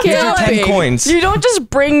not. We have camping. 10 coins. You don't just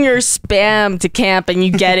bring your spam to camp and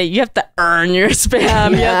you get it. You have to earn your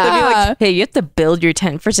spam. You have to be like, hey, you have to build your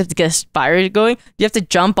tent first. You have to get a fire going. You have to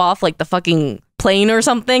jump off like the fucking plane or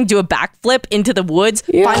something, do a backflip into the woods,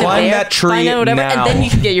 find a Climb bear, that tree find it, whatever, now. and then you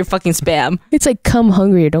can get your fucking spam. It's like come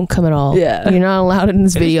hungry or don't come at all. Yeah. You're not allowed in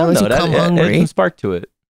this video unless you come hungry. There's a spark to it.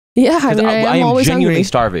 Yeah, I mean, I I am am always genuinely hungry.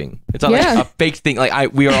 starving. It's not Yeah. like a fake thing.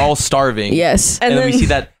 Like we are all starving. Yes. And then we see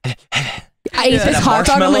that. I ate this That hot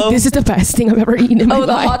dog. I'm like, marshmallow. this is the best thing I've ever eaten in my Oh, the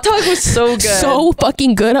life. hot dog was so good. So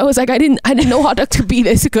fucking good. I was like, I didn't know hot dogs could be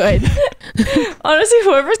this good. Honestly,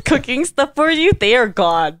 whoever's cooking stuff for you, they are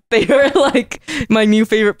God. They are like my new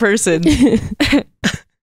favorite person.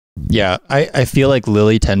 Yeah, I feel like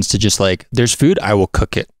Lily tends to just like, there's food, I will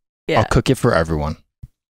cook it. Yeah. I'll cook it for everyone.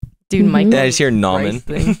 Dude, Mhm. Mike. And I just hear Namen.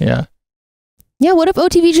 Yeah. Yeah, what if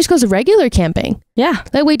OTV just goes regular camping? Yeah.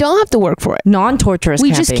 Like we don't have to work for it. Non-torturous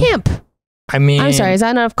We camping. just camp. I mean, I'm sorry, is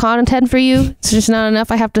that enough content for you? It's just not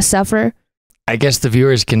enough. I have to suffer. I guess the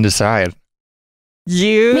viewers can decide.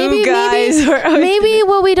 You Maybe- guys are Maybe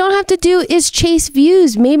what we don't have to do is chase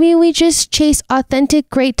views. Maybe we just chase authentic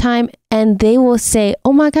great time and they will say,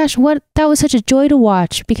 oh my gosh, what that was such a joy to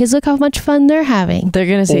watch because look how much fun they're having. They're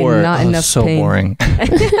gonna say Or, not oh, enough so pain. boring. They're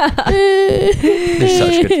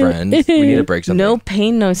such good friends. We need to break something. No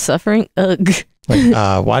pain, no suffering. Ugh.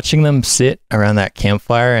 Like watching them sit around that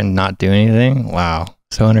campfire and not do anything. Wow,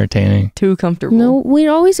 so entertaining. Too comfortable. No, we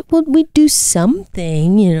do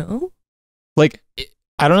something, you know. Like,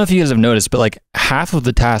 I don't know if you guys have noticed, but like half of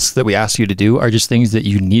the tasks that we ask you to do are just things that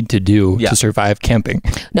you need to do Yeah. to survive camping.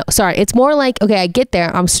 No, sorry. It's more like, okay, I get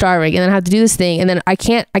there, I'm starving, and then I have to do this thing, and then I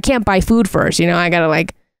can't buy food first. You know, I gotta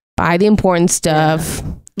like buy the important stuff.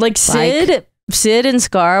 Like Sid and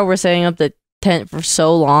Scar were setting up the tent for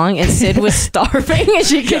so long, and Sid was starving and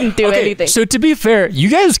she couldn't do anything. So to be fair, you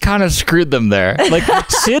guys kind of screwed them there. Like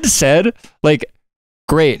Sid said, like,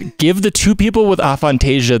 great, give the two people with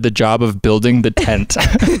aphantasia the job of building the tent.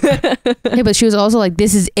 Hey, but she was also like,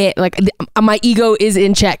 this is it. Like my ego is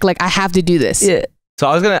in check. Like I have to do this. Yeah.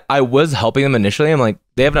 So I was helping them initially. I'm like,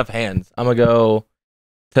 they have enough hands. I'm gonna go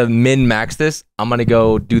to min-max this. I'm gonna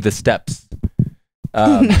go do the steps.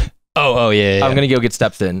 Oh yeah. I'm gonna go get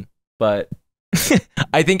steps in. But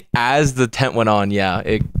I think as the tent went on,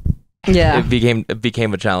 it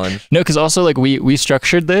became a challenge. No, because also like we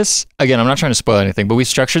structured this again. I'm not trying to spoil anything, but we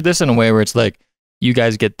structured this in a way where it's like you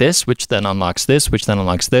guys get this, which then unlocks this, which then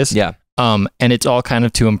unlocks this. Yeah. And it's all kind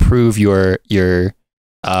of to improve your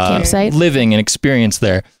Campsite? living and experience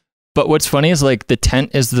there. But what's funny is like the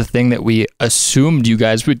tent is the thing that we assumed you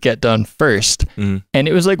guys would get done first, and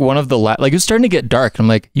it was like one of the like it was starting to get dark. I'm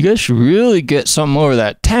like, you guys should really get something over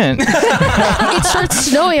that tent. It starts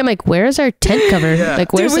snowing. I'm like, where's our tent cover?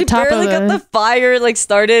 Like, where's Dude, the we top barely of got the fire like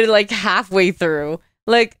started like halfway through.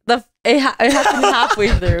 Like it happened halfway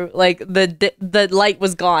through. Like the light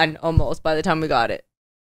was gone almost by the time we got it.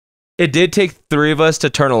 It did take 3 of us to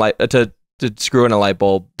turn a light to screw in a light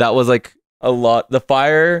bulb. That was like a lot. The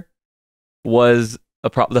fire was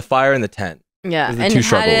the fire in the tent. Yeah, Those are the and two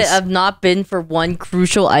had it struggles. have not been for one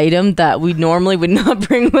crucial item that we normally would not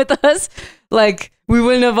bring with us, like we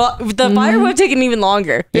wouldn't have. The fire would have taken even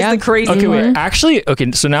longer. Yeah. It's the crazy Okay, part. wait. Actually,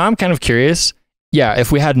 okay. So now I'm kind of curious. Yeah,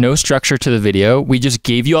 if we had no structure to the video, we just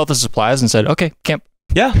gave you all the supplies and said, "Okay, camp."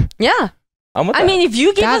 Yeah, Yeah, I'm with I that. mean, if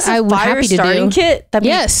you give That us I a would fire happy to starting do. kit,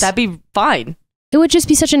 Yes. that'd be fine. It would just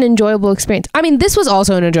be such an enjoyable experience. I mean, this was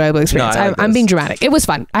also an enjoyable experience. I like I'm this. being dramatic. It was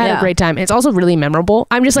fun. I had Yeah. a great time. It's also really memorable.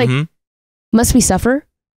 I'm just like, Mhm. must we suffer?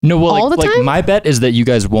 No, well, All the like time? my bet is that you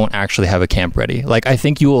guys won't actually have a camp ready. Like I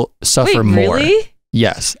think you will suffer Wait, more. really?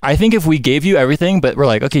 Yes, I think if we gave you everything, but we're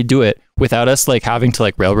like, okay, do it without us like having to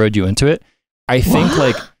like railroad you into it. I think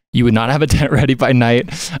like you would not have a tent ready by night.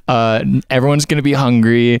 Everyone's gonna be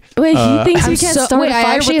hungry. Wait, he thinks I'm we can't so- start wait, a I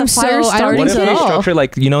fire actually with am the fire so- I don't starting What think if so kit? at they all. structure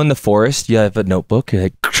like in the forest? You have a notebook. You're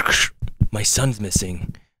like, my son's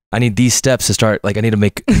missing. I need these steps to start. Like I need to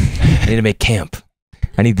make camp.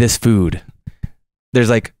 I need this food. There's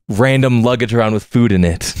like random luggage around with food in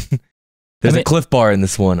it. There's a Cliff Bar in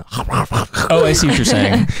this one. Oh, I see what you're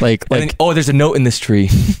saying. Like And then, there's a note in this tree.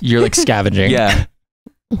 you're like scavenging. Yeah.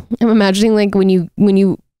 I'm imagining like when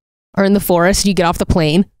you are in the forest, you get off the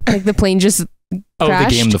plane. Like the plane just Oh, crashed.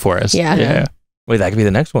 the game, The Forest. Yeah. Yeah. Wait, that could be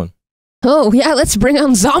the next one. Oh yeah, let's bring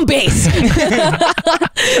on zombies.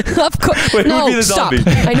 Of course. Wait, who no, would be the stop. zombie?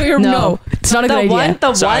 I know you're no. It's not a good idea.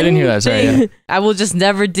 The Sorry, I didn't hear that. Sorry, thing yeah. I will just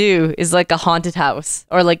never do is like a haunted house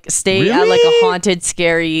or like stay at like a Really? haunted,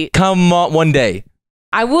 scary. Come on, one day.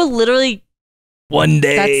 I will literally. One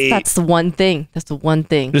day. That's the one thing. That's the one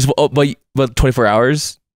thing. Just but 24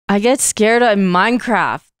 hours. I get scared of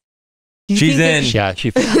Minecraft. Do you She's think in. that- Yeah,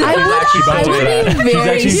 she. I would be very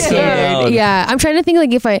actually so scared. loud. Yeah, I'm trying to think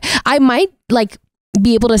like if I might like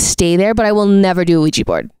be able to stay there, but I will never do a Ouija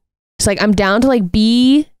board. It's like I'm down to like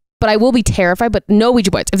be but I will be terrified. But no Ouija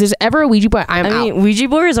boards. If there's ever a Ouija board, I'm out. I mean, Ouija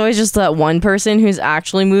board is always just that one person who's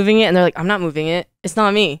actually moving it, and they're like, "I'm not moving it. It's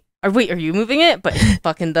not me." Or wait, are you moving it? But it's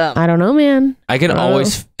fucking dumb. I don't know, man. I can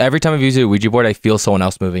always, every time I've used a Ouija board, I feel someone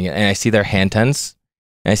else moving it, and I see their hand tense,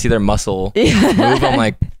 and I see their muscle move. I'm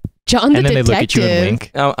like, John the And then they detective. look at you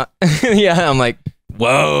and wink. yeah, I'm like,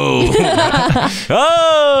 whoa,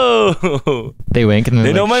 oh, They wink and then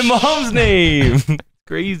they they're know my like, mom's name.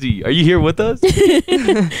 Crazy. Are you here with us?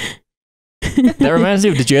 That reminds me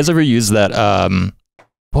of, did you guys ever use that,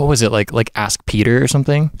 what was it, like Ask Peter or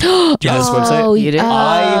something? Do you know this website? Oh, Peter?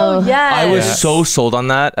 oh, yeah. I was Yeah. so sold on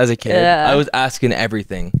that as a kid. Yeah. I was asking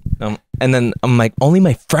everything. And then I'm like, only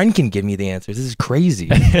my friend can give me the answers. This is crazy.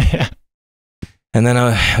 And then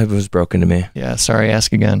it was broken to me. Yeah, sorry,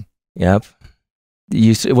 ask again. Yep.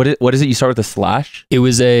 What is it? You start with a slash? It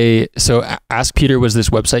was so Ask Peter was this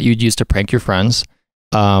website you'd use to prank your friends.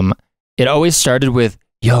 It always started with,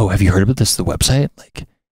 yo, have you heard about this, the website? Like,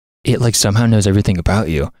 it like somehow knows everything about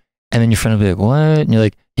you. And then your friend will be like, what? And you're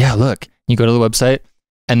like, yeah, look. You go to the website,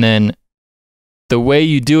 and then the way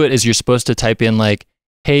you do it is you're supposed to type in like,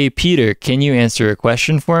 hey, Peter, can you answer a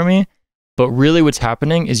question for me? But really what's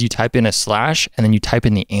happening is you type in a slash, and then you type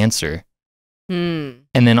in the answer. And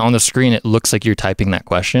then on the screen, it looks like you're typing that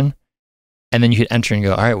question. And then you hit enter and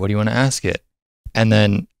go, all right, what do you want to ask it? And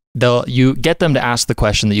then you get them to ask the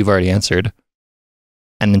question that you've already answered,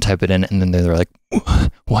 and then type it in, and then they're like,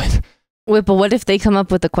 what? Wait, but what if they come up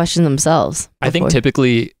with the question themselves? I think before?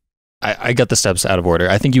 typically, I got the steps out of order.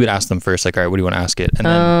 I think you would ask them first, like, all right, what do you want to ask it? And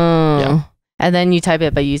then, yeah. And then you type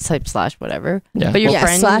it, but you type slash whatever. Yeah. But your Yeah,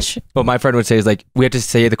 friend slash. What my friend would say is like, we have to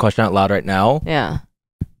say the question out loud right now. Yeah.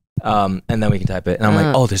 And then we can type it. And I'm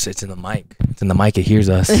like, oh, it's in the mic. It's in the mic. It hears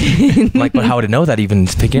us. I'm like, but how would it know that even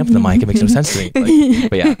it's picking up the mic? It makes no sense to me. Like,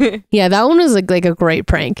 but yeah. Yeah, that one was like a great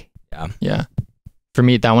prank. yeah. For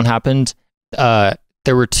me, that one happened.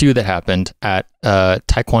 There were two that happened at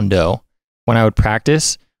Taekwondo. When I would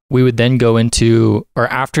practice, we would then go into, or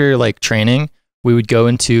after like training, we would go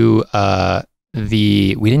into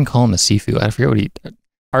we didn't call him a Sifu. I forget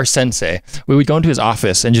our sensei. We would go into his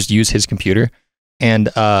office and just use his computer. And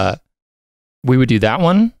we would do that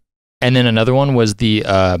one. And then another one was the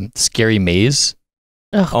scary maze.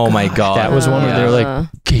 Oh my God. That was one where they were like,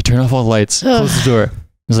 okay, turn off all the lights, close the door. I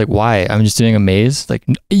was like, why? I'm just doing a maze? Like,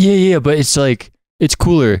 yeah, but it's like, it's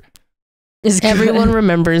cooler. Everyone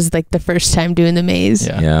remembers like the first time doing the maze.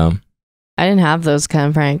 Yeah. I didn't have those kind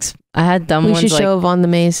of pranks. I had dumb We ones should like, show Yvonne the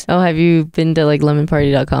maze. oh, have you been to like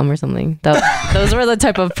lemonparty.com or something? Those were the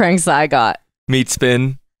type of pranks that I got. Meat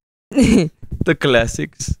spin. The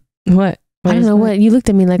classics. What? I don't is know that? what. You looked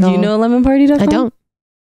at me like, Do you know lemonparty.com? I don't.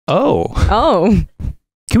 Oh. Oh.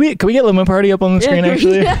 Can we get Lemon Party up on the screen,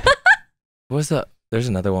 actually? What was that? There's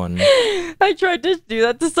another one. I tried to do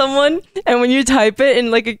that to someone, and when you type it in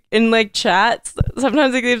like chats,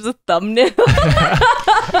 sometimes it gives a thumbnail. Wait,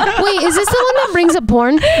 is this the one that brings up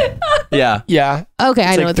porn? Yeah. Yeah. Okay,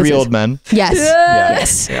 I It's know like what this three is. old men. Yes. Yeah.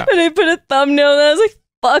 Yes. Yeah. And I put a thumbnail, and I was like,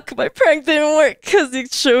 "Fuck, my prank didn't work because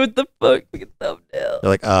it showed the fucking thumbnail." They're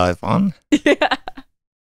like, Yvonne? Yeah.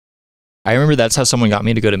 I remember that's how someone got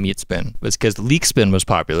me to go to Meat Spin, was because Leak Spin was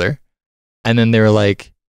popular. And then they were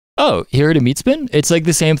like, oh, you heard of Meat Spin? It's like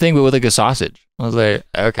the same thing, but with like a sausage. I was like,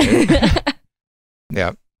 okay.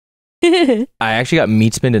 Yeah. I actually got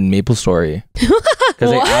meat spinned in Maplestory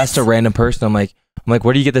because I What? asked a random person. I'm like,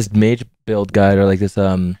 where do you get this mage build guide or like this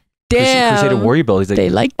Crusader Warrior build? He's like, They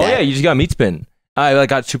like oh that. yeah, you just got meat spin. I like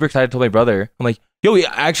got super excited. Told my brother, I'm like, yo, I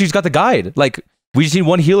actually just got the guide. Like, we just need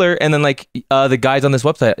one healer, and then like the guide's on this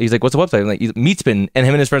website. He's like, what's the website? I'm like, meat spin, and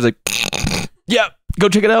him and his friends like, yeah, go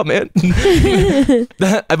check it out, man.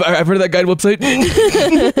 I've heard of that guide website.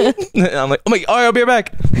 And I'm like, oh my, all right, I'll be right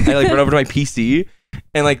back. I like run over to my PC.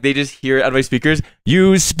 And like they just hear it out of my speakers,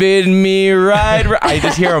 you spin me right. I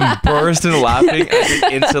just hear them burst and laughing. I just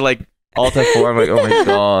into like Alt F4. I'm like, oh my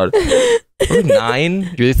God. We're 9. You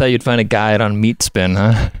really thought you'd find a guide on Meat Spin,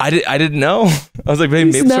 huh? I didn't know. I was like,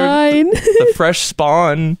 maybe He's Maplestory, 9. the fresh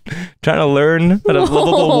spawn, trying to learn how to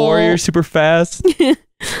level the warrior super fast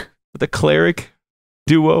with a cleric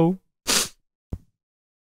duo.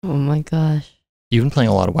 Oh my gosh. You've been playing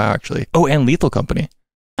a lot of WoW, actually. Oh, and Lethal Company.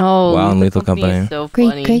 Oh, Wow, and Lethal Company Company. is so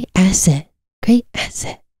funny. Great asset. Great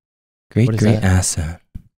asset. What Great is that? asset.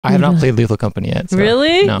 I have not played Lethal Company yet. So,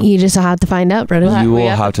 Really? No. You just have to find out, brother. Well, You we will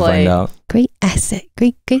have have to to find play. out. Great asset.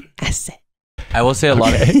 Great asset. I will say a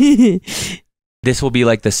lot of this will be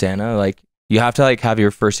like the Santa. Like you have to like have your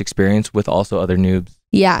first experience with also other noobs.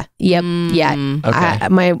 Yeah. Yep. Yeah. Okay.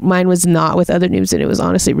 Mine was not with other noobs, and it was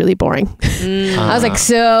honestly really boring. I was like,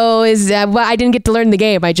 so is that? Well, I didn't get to learn the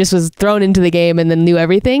game. I just was thrown into the game and then knew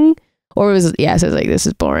everything. Or it was so I was like, this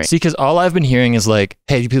is boring. See, because all I've been hearing is like,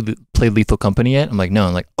 hey, have you played Lethal Company yet? I'm like, no.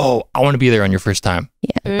 I'm like, oh, I want to be there on your first time.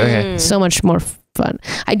 Yeah. Okay. So much more fun.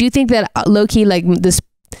 I do think that low key, like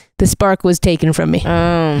the spark was taken from me.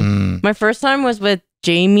 My first time was with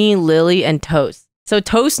Jamie, Lily, and Toast. So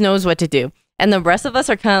Toast knows what to do, and the rest of us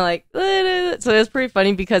are kind of like, so it was pretty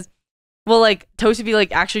funny because, well, like Toast would be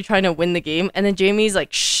like actually trying to win the game, and then Jamie's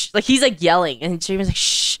like, shh, like he's like yelling, and Jamie's like,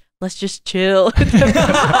 shh, let's just chill. And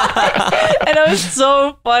it was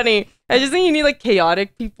so funny. I just think you need like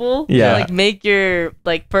chaotic people to like make your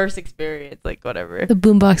like first experience like whatever. The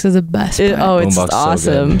boombox is the best. It's Boombox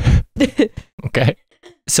awesome. So Okay.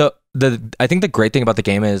 So I think the great thing about the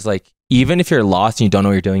game is like, even if you're lost and you don't know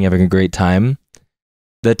what you're doing, you're having a great time.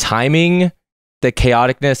 The timing, the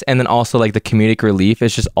chaoticness, and then also like the comedic relief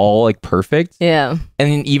is just all like perfect. Yeah.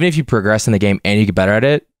 And then even if you progress in the game and you get better at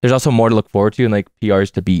it, there's also more to look forward to and like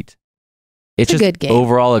PRs to beat. It's a just good game.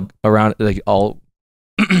 overall around like all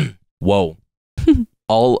whoa.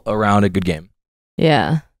 All around a good game.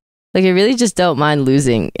 Yeah. Like I really just don't mind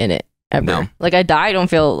losing in it ever. No. Like I die, I don't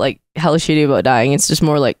feel like hella shitty about dying. It's just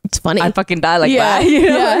more like It's funny. I fucking die like Yeah. that. You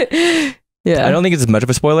know? Yeah. I don't think it's as much of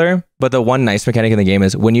a spoiler, but the one nice mechanic in the game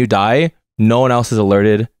is when you die, no one else is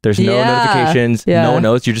alerted. There's no Yeah. notifications. Yeah. No one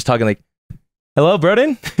knows. You're just talking like, hello,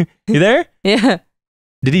 Brodin? You there? Yeah.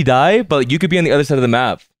 Did he die? But you could be on the other side of the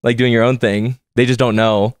map, like doing your own thing. They just don't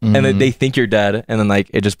know. And then they think you're dead. And then like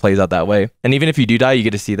it just plays out that way. And even if you do die, you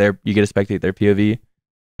get to spectate their POV.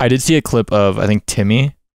 I did see a clip of, I think,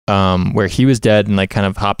 Timmy, where he was dead and like kind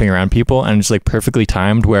of hopping around people, and it's like perfectly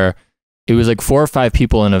timed where it was like 4 or 5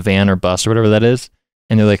 people in a van or bus or whatever that is.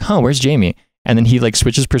 And they're like, huh, where's Jamie? And then he like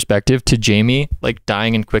switches perspective to Jamie like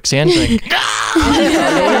dying in quicksand. Like,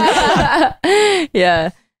 Yeah.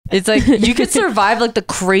 It's like you could survive like the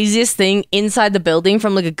craziest thing inside the building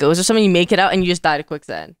from like a ghost or something. You make it out and you just die to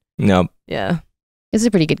quicksand. No, Yeah. It's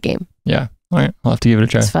a pretty good game. yeah. All right. I'll have to give it a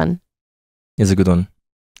try. It's fun. it's a good one.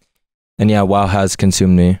 And yeah, WoW has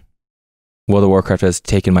consumed me. World of Warcraft has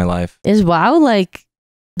taken my life. Is WoW like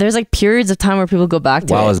there's like periods of time where people go back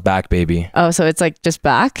to WoW it? is back, baby. Oh, so it's like just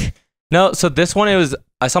back? No, so this one,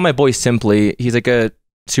 I saw my boy Simply. He's like a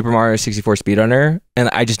Super Mario 64 speedrunner, and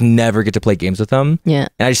I just never get to play games with him. Yeah.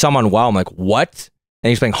 And I just saw him on WoW. I'm like, what? And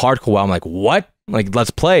he's playing hardcore WoW. I'm like, what? I'm like,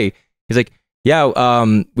 let's play. He's like, yeah,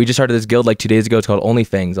 we just started this guild like 2 days ago. It's called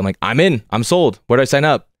OnlyFangs. I'm like, I'm in. I'm sold. Where do I sign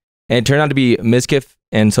up? And it turned out to be Mizkif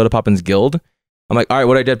and Soda Poppin's guild. I'm like, all right,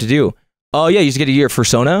 what do I have to do? Oh, yeah, you just get a year of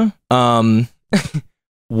persona.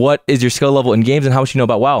 What is your skill level in games and how much you know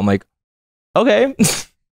about WoW? I'm like, okay,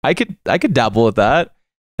 I could dabble with that.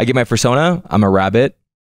 I get my persona. I'm a rabbit.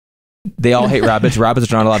 They all hate rabbits.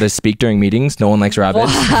 Rabbits are not allowed to speak during meetings. No one likes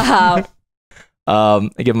rabbits. Wow. I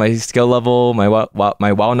give my skill level, my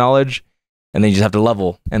WoW knowledge, and then you just have to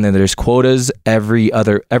level. And then there's quotas every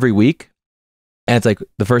week. And it's like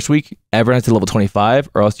the first week, everyone has to level 25,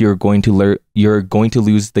 or else you're going to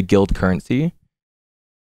lose the guild currency,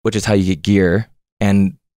 which is how you get gear.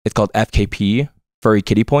 And it's called FKP, Furry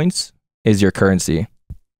Kitty Points, is your currency.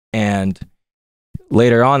 And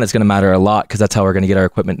later on, it's going to matter a lot because that's how we're going to get our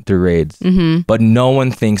equipment through raids. Mm-hmm. But no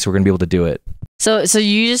one thinks we're going to be able to do it. So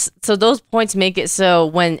those points make it so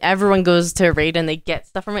when everyone goes to a raid and they get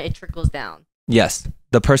stuff from it, it trickles down. Yes.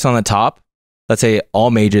 The person on the top, let's say all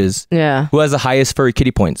mages, Yeah. who has the highest furry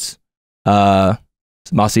kitty points?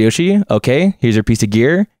 Masayoshi, okay, here's your piece of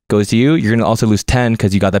gear, goes to you. You're going to also lose 10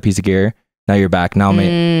 because you got that piece of gear. Now you're back. Now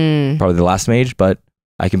I'm probably the last mage, but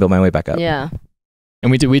I can build my way back up. Yeah.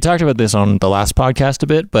 And we talked about this on the last podcast a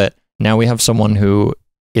bit, but now we have someone who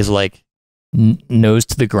is like nose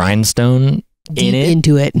to the grindstone Deep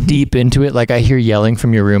into it. deep into it. Like I hear yelling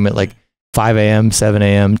from your room at like 5 a.m., 7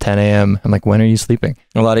 a.m., 10 a.m. I'm like, when are you sleeping?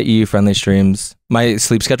 A lot of EU-friendly streams. My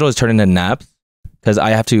sleep schedule is turned into naps because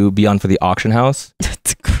I have to be on for the auction house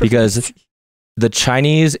because the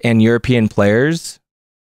Chinese and European players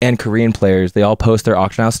and Korean players, they all post their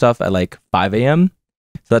auction house stuff at like 5 a.m.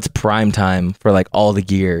 So that's prime time for like all the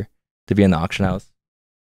gear to be in the auction house.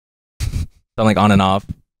 So I'm like on and off.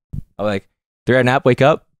 I'm like 3-hour nap, wake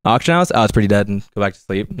up, auction house. Oh, it's pretty dead, and go back to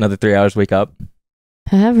sleep. Another 3 hours, wake up.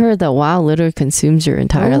 I have heard that WoW literally consumes your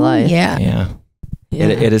entire life. Yeah. Yeah.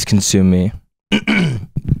 It has consumed me.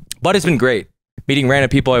 But it's been great. Meeting random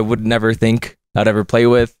people I would never think I'd ever play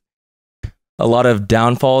with. A lot of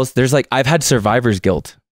downfalls. There's like, I've had survivor's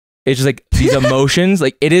guilt. It's just like these emotions.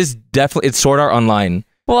 Like it is definitely, it's Sword Art Online.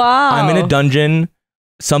 Wow. I'm in a dungeon.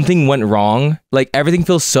 something went wrong. Like everything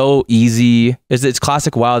feels so easy. It's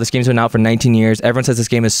classic WoW. This game's been out for 19 years. Everyone says this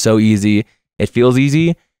game is so easy. It feels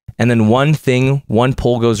easy. And then one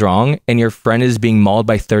pull goes wrong, and your friend is being mauled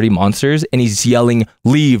by 30 monsters, and he's yelling,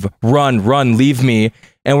 "Leave, run, leave me!"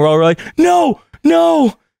 And we're all like, "No,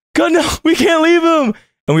 God, no, we can't leave him!"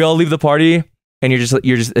 And we all leave the party, and you're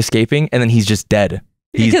just escaping, and then he's just dead.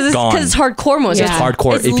 He's gone. Because it's hardcore mode. Yeah. It's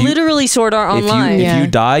hardcore. It's literally Sword Art Online. If you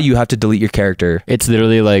die, you have to delete your character. It's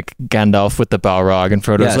literally like Gandalf with the Balrog, and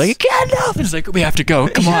Frodo's Yes. like, Gandalf! And he's like, we have to go.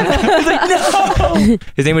 Come on. He's like, no.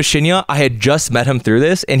 His name was Shinya. I had just met him through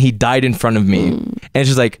this, and he died in front of me. And it's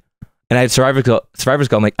just like, and I had Survivor's Guild.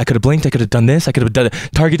 I'm like, I could have blinked. I could have done this. I could have done a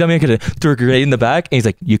target dummy. I could have threw a grenade in the back. And he's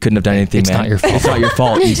like, you couldn't have done anything, It's man. not your fault. It's not your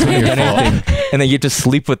fault. You couldn't have done anything. And then you have to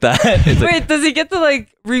sleep with that. It's like, Wait, does he get to like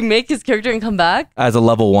remake his character and come back? as a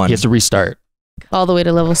level 1. He has to restart. All the way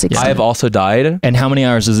to level 60. I have also died. And how many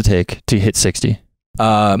hours does it take to hit 60?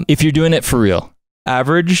 If you're doing it for real.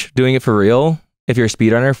 Average, doing it for real, if you're a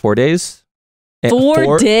speedrunner, 4 days.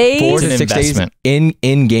 4 days? 4 It's to an 6 days investment.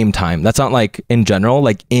 in game time. That's not like in general,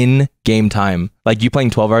 like in game time. Like you playing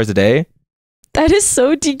 12 hours a day. That is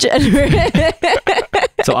so degenerate.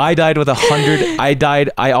 So I died with 100.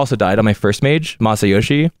 I also died on my first mage,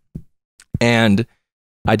 Masayoshi. And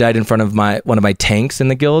I died in front of one of my tanks in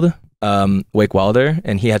the guild, Wake Wilder,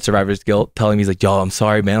 and he had Survivor's Guilt telling me, he's like, yo, I'm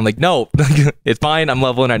sorry, man. I'm like, no, it's fine. I'm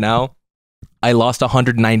leveling right now. I lost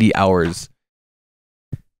 190 hours.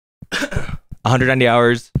 190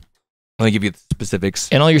 hours. Let me give you the specifics.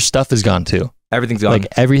 And all your stuff is gone too. Everything's gone. Like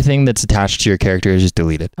everything that's attached to your character is just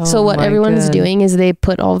deleted. So what my everyone is God. doing is they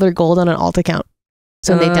put all their gold on an alt account.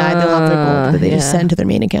 So when they die, they'll have their gold that they just yeah. send to their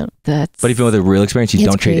main account. That's But even with a real experience, you It's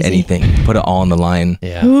don't trade crazy. anything. Put it all on the line.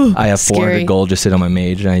 Yeah. I have 400 Scary. gold just sit on my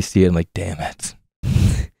mage, and I see it. I'm like, damn it.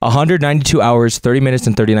 192 hours, 30 minutes,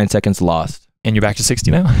 and 39 seconds lost. And you're back to 60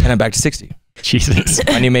 now. And I'm back to 60. Jesus.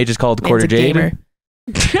 My new mage is called Man's a QuarterJade. gamer.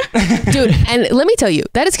 Dude, and let me tell you,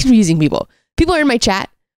 that is confusing people. People are in my chat.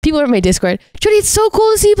 People are in my Discord. Jody, it's so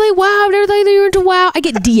cool to see you play WoW. I've never thought you were into WoW. I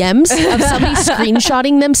get DMs of somebody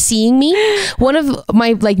screenshotting them seeing me. One of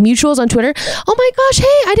my like mutuals on Twitter. Oh my gosh,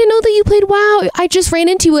 hey, I didn't know that you played WoW. I just ran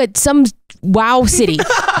into you at some WoW city.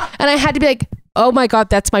 And I had to be like, oh my God,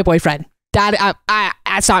 that's my boyfriend.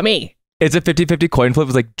 That's not me. It's a 50-50 coin flip.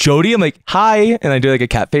 It's like, Jody? I'm like, hi. And I do like a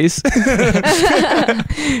cat face.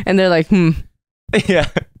 and they're like, Yeah.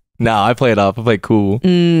 No, I play it up. I play cool.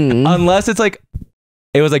 Unless it's like,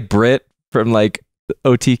 it was like Brit from like the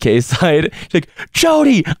OTK side. She's like,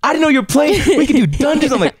 Jody, I didn't know you're playing. We can do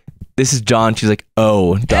dungeons. I'm like, this is John. She's like,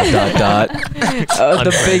 oh, ... oh,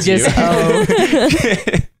 the biggest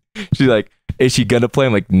She's like, is she gonna play?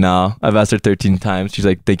 I'm like, nah. I've asked her 13 times. She's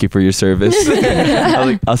like, thank you for your service. I was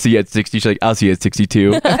like, I'll see you at 60. She's like, I'll see you at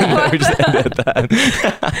 62. And we just ended at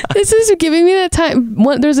that. This is giving me that time.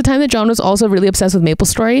 There's a time that John was also really obsessed with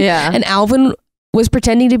Maplestory. Yeah. And Alvin was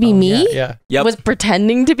pretending to be me. Yeah. Yep. was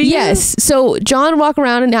pretending to be you? Yes. So John would walk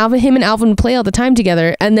around and him and Alvin would play all the time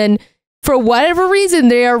together. And then for whatever reason,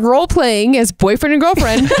 they are role playing as boyfriend and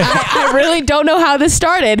girlfriend. I really don't know how this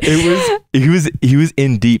started. He was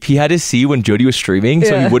in deep. He had to see when Jody was streaming,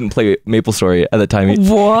 so Yeah. he wouldn't play Maplestory at the time.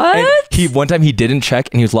 What? And one time he didn't check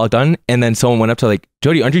and he was logged on, and then someone went up to like,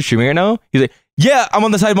 Jody, aren't you streaming right now? He's like, yeah, I'm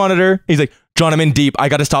on the side monitor. He's like, John, I'm in deep. I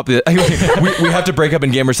gotta stop this. we have to break up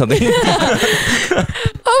in game or something. I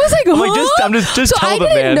was like, I'm like, huh? I'm just So tell I them,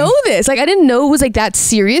 didn't man. know this. Like, I didn't know it was like that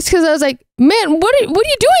serious because I was like, man, what are you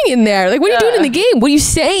doing in there? Like, what are you doing in the game? What are you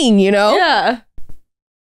saying? You know? Yeah.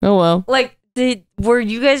 Oh well. Like, were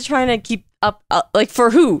you guys trying to keep up like for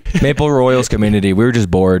who? Maple Royals community. We were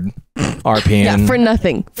just bored. RPing. Yeah, for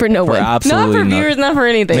nothing, for no For one. absolutely Not for nothing. viewers, not for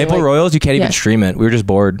anything. Maple like, Royals, you can't even Yeah. stream it. We were just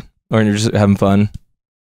bored, or you're just having fun,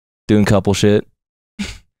 doing couple shit.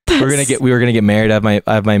 We were gonna get married. I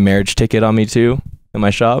have my marriage ticket on me too in my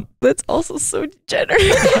shop. That's also so degenerate.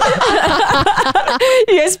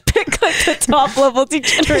 You guys pick like the top level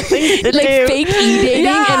degenerate things to Like do. fake e-dating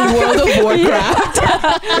and World of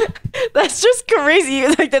Warcraft. That's just crazy.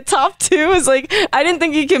 Like the top two is like, I didn't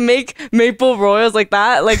think you can make Maple Royals like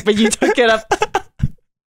that. Like, but you took it up.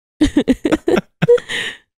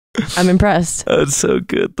 I'm impressed. That's so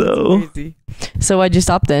good though. Crazy. So why'd you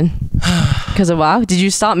stop then? Because of WoW? Did you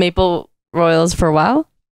stop Maple Royals for WoW?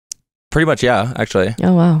 Pretty much, yeah. Actually,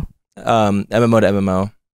 Oh wow. MMO to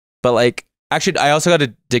MMO, but like, actually, I also got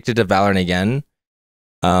addicted to Valorant again.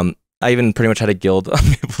 I even pretty much had a guild on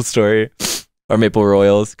Maplestory or Maple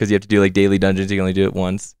Royals because you have to do like daily dungeons. You can only do it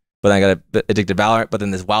once. But then I got addicted to Valorant. But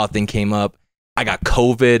then this WoW thing came up. I got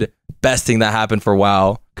COVID. Best thing that happened for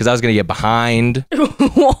WoW because I was gonna get behind.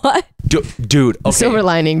 What? Dude, okay. Silver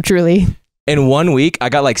lining, truly. In 1 week, I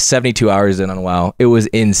got like 72 hours in on WoW. It was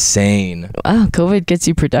insane. Wow, COVID gets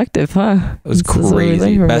you productive, huh? It was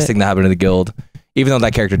crazy. Best thing that happened to the guild. Even though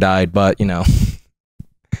that character died, but you know,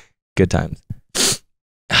 good times.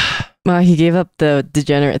 Well, he gave up the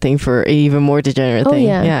degenerate thing for an even more degenerate thing.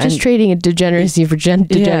 Yeah, just trading a degeneracy for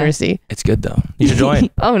degeneracy. It's good though. You should join.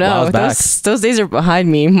 Oh no, those days are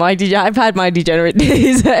behind me. I've had my degenerate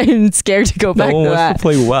days. I'm scared to go back to that. No one wants to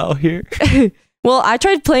play WoW here. Well, I've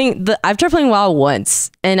tried playing WoW once,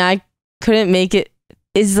 and I couldn't make it.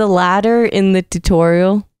 Is the ladder in the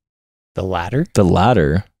tutorial? The ladder? The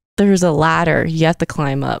ladder. There's a ladder you have to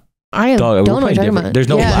climb up. I don't know what you're talking about. There's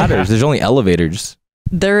no ladders. There's only elevators.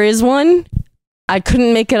 There is one. I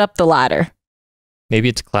couldn't make it up the ladder. Maybe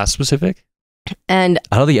it's class specific. And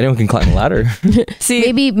I don't think anyone can climb a ladder.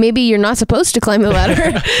 See, maybe you're not supposed to climb the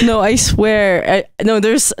ladder. No, I swear.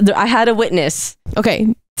 I had a witness.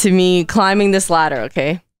 Okay. To me climbing this ladder,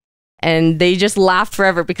 okay? And they just laughed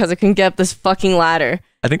forever because I couldn't get up this fucking ladder.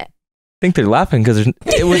 I think they're laughing because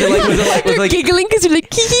they're giggling because you're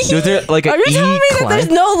like, was there like are you telling me that there's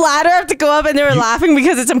no ladder I have to go up and they were laughing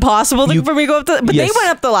because it's impossible for me to go up but they went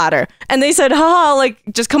up the ladder and they said, haha, like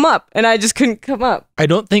just come up, and I just couldn't come up. I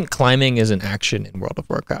don't think climbing is an action in World of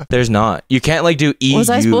Warcraft. There's not. You can't like do E. Was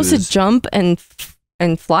I supposed to jump and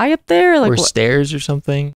fly up there, like or stairs or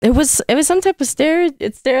something? It was some type of stair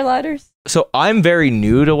ladders. So I'm very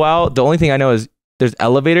new to WoW. The only thing I know is there's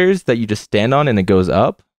elevators that you just stand on and it goes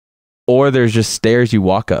up, or there's just stairs you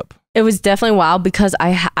walk up. It was definitely WoW because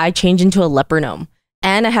I changed into a leper gnome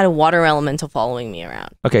and I had a water elemental following me around.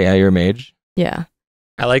 Okay, yeah, you're a mage. Yeah.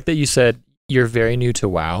 I like that you said you're very new to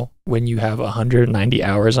WoW when you have 190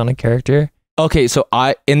 hours on a character. Okay, so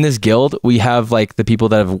in this guild, we have like the people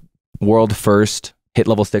that have world first hit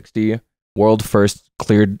level 60, world first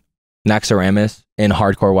cleared Naxxramas in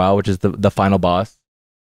hardcore WoW, which is the final boss.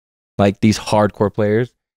 Like these hardcore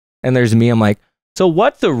players. And there's me, I'm like, so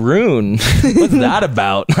what's a rune? What's that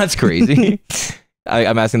about? That's crazy.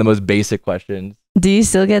 I'm asking the most basic questions. Do you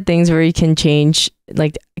still get things where you can change,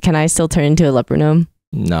 like, can I still turn into a leper gnome?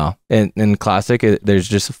 No. In Classic, there's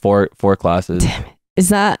just four classes. Damn it. Is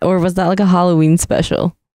that, or was that like a Halloween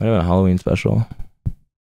special? I don't know, Halloween special.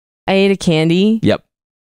 I ate a candy. Yep.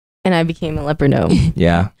 And I became a leper gnome.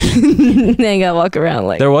 Yeah. Then I gotta walk around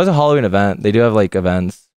like. There was a Halloween event. They do have like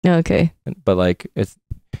events. Okay. But like it's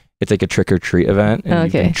like a trick or treat event, and you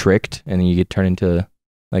get tricked, and then you get turned into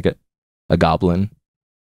like a goblin,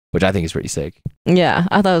 which I think is pretty sick. Yeah,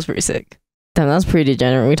 I thought it was pretty sick. Damn, that was pretty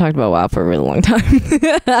degenerate. We talked about WoW for a really long time.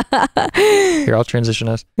 Here, I'll transition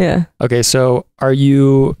us. Yeah. Okay, so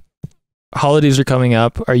holidays are coming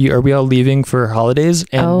up. Are we all leaving for holidays?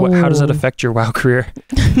 And how does that affect your WoW career?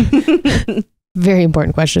 Very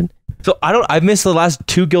important question. So I've missed the last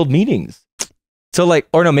 2 guild meetings. So like,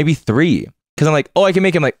 or no, maybe 3. Because I'm like, oh, I can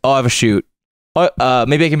make him like, oh, I have a shoot. Oh,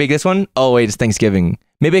 maybe I can make this one. Oh, wait, it's Thanksgiving.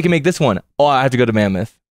 Maybe I can make this one. Oh, I have to go to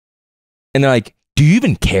Mammoth. And they're like, do you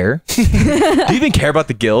even care? Do you even care about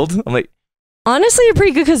the guild? I'm like, honestly, you're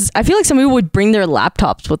pretty good because I feel like some people would bring their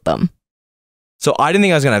laptops with them. So I didn't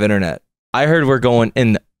think I was going to have internet. I heard we're going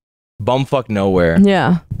in bumfuck nowhere.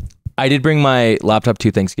 Yeah. I did bring my laptop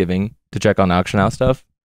to Thanksgiving to check on auction house stuff.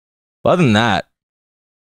 But other than that,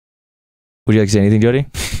 would you like to say anything, Jody?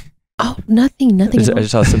 Oh, nothing. I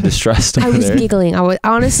just saw some distress over I was there. giggling.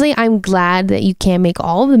 Honestly, I'm glad that you can't make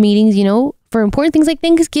all the meetings, for important things like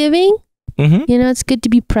Thanksgiving. Mm-hmm. It's good to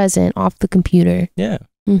be present off the computer. Yeah.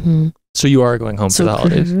 Mm-hmm. So you are going home for the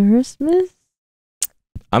holidays? Christmas?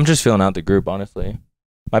 I'm just filling out the group, honestly.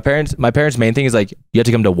 My parents' main thing is like, you have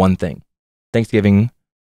to come to one thing. Thanksgiving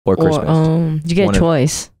or Christmas. You get a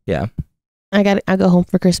choice. Yeah. I go home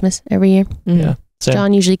for Christmas every year. Mm-hmm. Yeah. Same.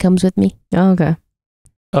 John usually comes with me. Oh, okay.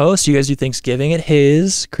 Oh, so you guys do Thanksgiving at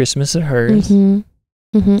his, Christmas at hers.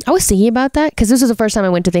 Mm-hmm. Mm-hmm. I was thinking about that because this was the first time I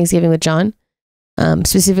went to Thanksgiving with John.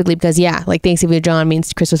 Specifically because, like Thanksgiving with John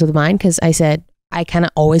means Christmas with mine, because I said I kind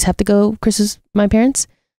of always have to go Christmas with my parents.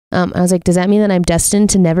 I was like, does that mean that I'm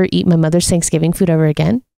destined to never eat my mother's Thanksgiving food ever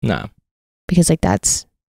again? No. Because like it's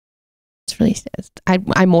really sad.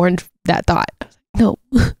 I mourned that thought. No.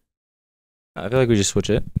 I feel like we just switch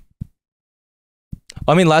it.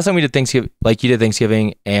 I mean, last time we did Thanksgiving, like you did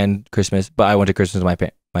Thanksgiving and Christmas, but I went to Christmas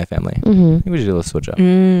with my family. Mm-hmm. I think we should do a little switch up.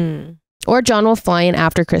 Or John will fly in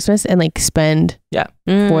after Christmas and like spend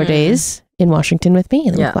 4 days in Washington with me,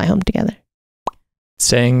 and then we'll fly home together.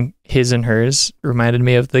 Saying his and hers reminded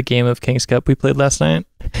me of the game of King's Cup we played last night.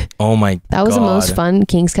 Oh my God. That was the most fun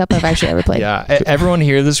King's Cup I've actually ever played. Yeah. Everyone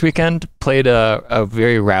here this weekend played a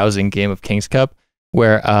very rousing game of King's Cup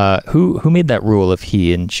where who made that rule of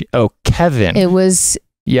he and she? Oh, Kevin. It was...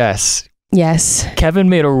 Yes. Yes. Kevin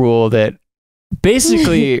made a rule that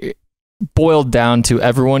basically boiled down to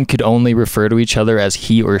everyone could only refer to each other as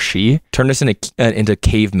he or she. Turn us into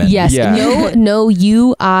cavemen. Yes. Yeah. No,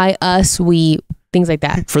 you, I, us, we, things like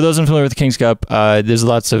that. For those unfamiliar with the King's Cup, there's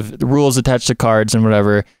lots of rules attached to cards and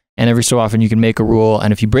whatever. And every so often you can make a rule.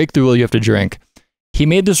 And if you break the rule, you have to drink. He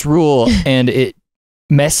made this rule and it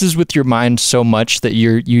messes with your mind so much that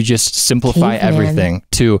you just simplify Caveman. everything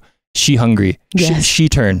to she hungry, Yes. she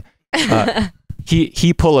turn,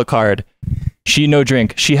 he pull a card, she no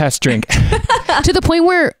drink, she has drink. To the point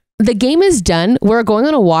where the game is done, we're going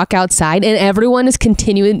on a walk outside and everyone is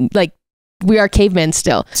continuing, like, we are cavemen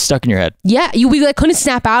still. Stuck in your head. Yeah, we like couldn't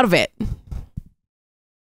snap out of it.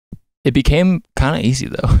 It became kind of easy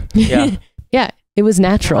though. Yeah. Yeah, it was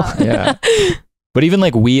natural. Yeah. But even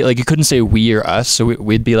like we, like you couldn't say we or us, so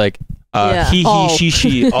we'd be like he, All.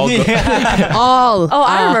 she, all go. All. Oh,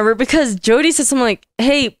 I remember because Jody said something like,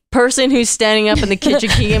 "Hey, person who's standing up in the kitchen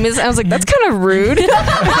game is." I was like, "That's kind of rude." He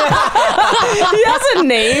has a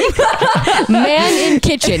name. Man in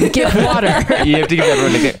kitchen, get water. You have to give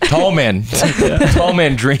everyone a tall man. Tall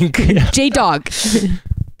man drink. J Dog.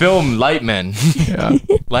 Film light man. Yeah.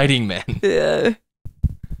 Lighting man. Yeah. That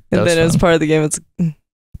And was then it was fun. part of the game. It's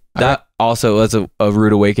That also was a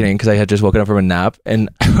rude awakening because I had just woken up from a nap and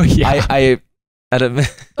I had a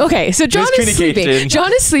Okay, so John is sleeping. Miscommunication.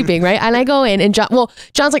 John is sleeping, right? And I go in and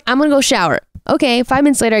John's like, I'm gonna go shower. Okay, 5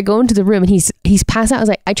 minutes later, I go into the room and he's passed out. I was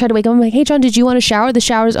like, I tried to wake him. I'm like, hey, John, did you want to shower? The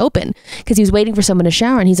shower's open. Because he was waiting for someone to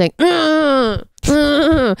shower. And he's like, I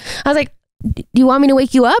was like, do you want me to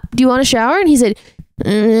wake you up? Do you want to shower? And he said,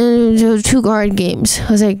 2 card games.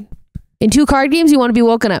 I was like, in 2 card games, you want to be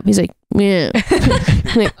woken up? He's like, yeah.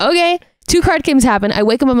 I'm like, okay. 2 card games happen. I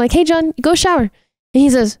wake him up. I'm like, hey, John, go shower. And he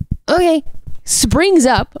says, okay. Springs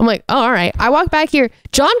up. I'm like, oh, all right. I walk back here.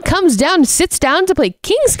 John comes down, sits down to play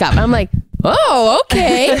King's Cup. I'm like, oh,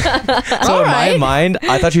 okay. So in my mind,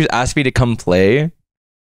 I thought she was asking me to come play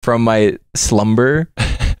from my slumber.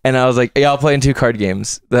 And I was like, yeah, I'll play in 2 card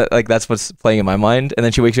games. That's what's playing in my mind. And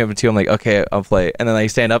then she wakes me up at 2. I'm like, okay, I'll play. And then I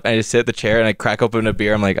stand up and I just sit at the chair and I crack open a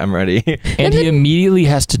beer. I'm like, I'm ready. And he immediately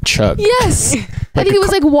has to chug. Yes. I think it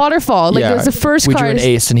was like waterfall. Like Yeah. it was the first We drew card. an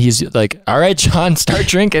ace and he's like, all right, John, start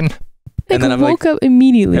drinking. Like, And then I'm woke like, up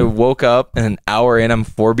immediately. I woke up and an hour in, I'm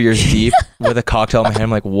 4 beers deep with a cocktail in my hand. I'm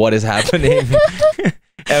like, what is happening?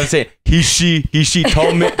 And I'm saying, he, she,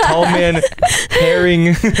 tall man,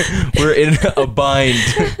 herring. We're in a bind.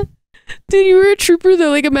 Dude, you were a trooper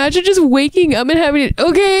though. Like imagine just waking up and having it.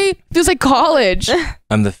 Okay, feels like college.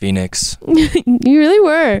 I'm the Phoenix. You really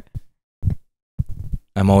were.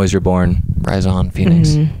 I'm always reborn. Rise on, Phoenix.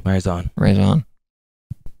 Mm-hmm. Rise on. Rise on.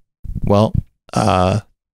 Well, I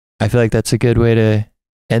feel like that's a good way to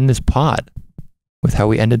end this pod with how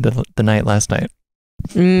we ended the night last night.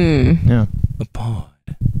 Yeah. A pod.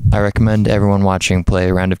 I recommend everyone watching play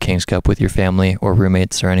a round of King's Cup with your family or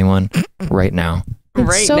roommates or anyone right now. It's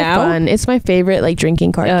Right so now? fun. It's my favorite like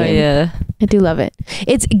drinking card Oh game. yeah, I do love it.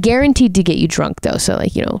 It's guaranteed to get you drunk though. So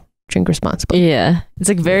like, drink responsibly. yeah. It's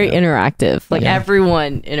like very Yeah. interactive. Like Yeah.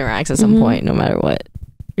 everyone interacts at some Mhm. point, no matter what.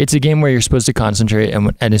 It's a game where you're supposed to concentrate,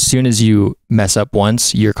 and as soon as you mess up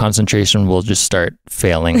once, your concentration will just start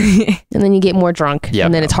failing. And then you get more drunk. Yeah,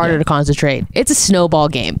 And then it's harder yeah. to concentrate. It's a snowball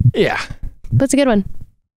game. Yeah. But it's a good one.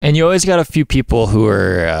 And you always got a few people who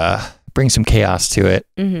are bring some chaos to it,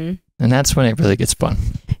 Mm-hmm. and that's when it really gets fun.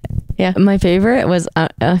 Yeah. My favorite was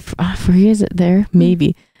for you, is it there?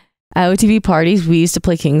 Maybe. At OTV parties, we used to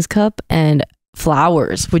play King's Cup, and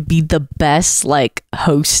Flowers would be the best like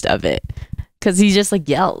host of it. Cause he just like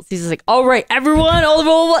yells. He's just like, all right, everyone, all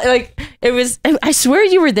the like it was. I swear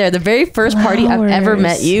you were there. The very first party I've ever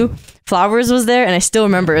met Flowers. you, Flowers was there, and I still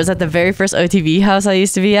remember it was at the very first OTV house I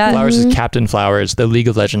used to be at. Flowers is Captain Flowers, the League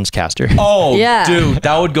of Legends caster. Oh, Yeah. dude,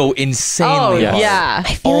 that would go insanely Oh hard. yeah.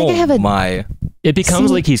 I feel like I have a my. It becomes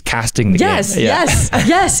See- like he's casting the Yes, game. Yeah. yes,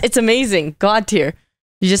 yes. It's amazing. God tier.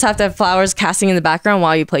 You just have to have Flowers casting in the background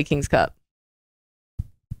while you play King's Cup.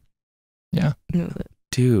 Yeah.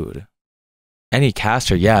 Dude. Any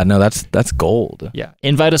caster, yeah, no, that's gold. Yeah.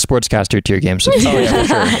 Invite a sportscaster to your game. So Oh yeah, for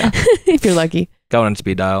sure. Yeah. if you're lucky. Going on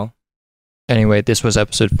speed dial. Anyway, this was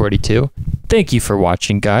episode 42. Thank you for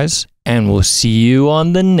watching, guys, and we'll see you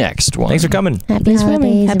on the next one. Thanks for coming. Happy Thanks for having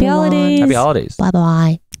me. holidays. Happy everyone. holidays. Happy holidays. Bye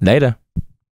bye. Later.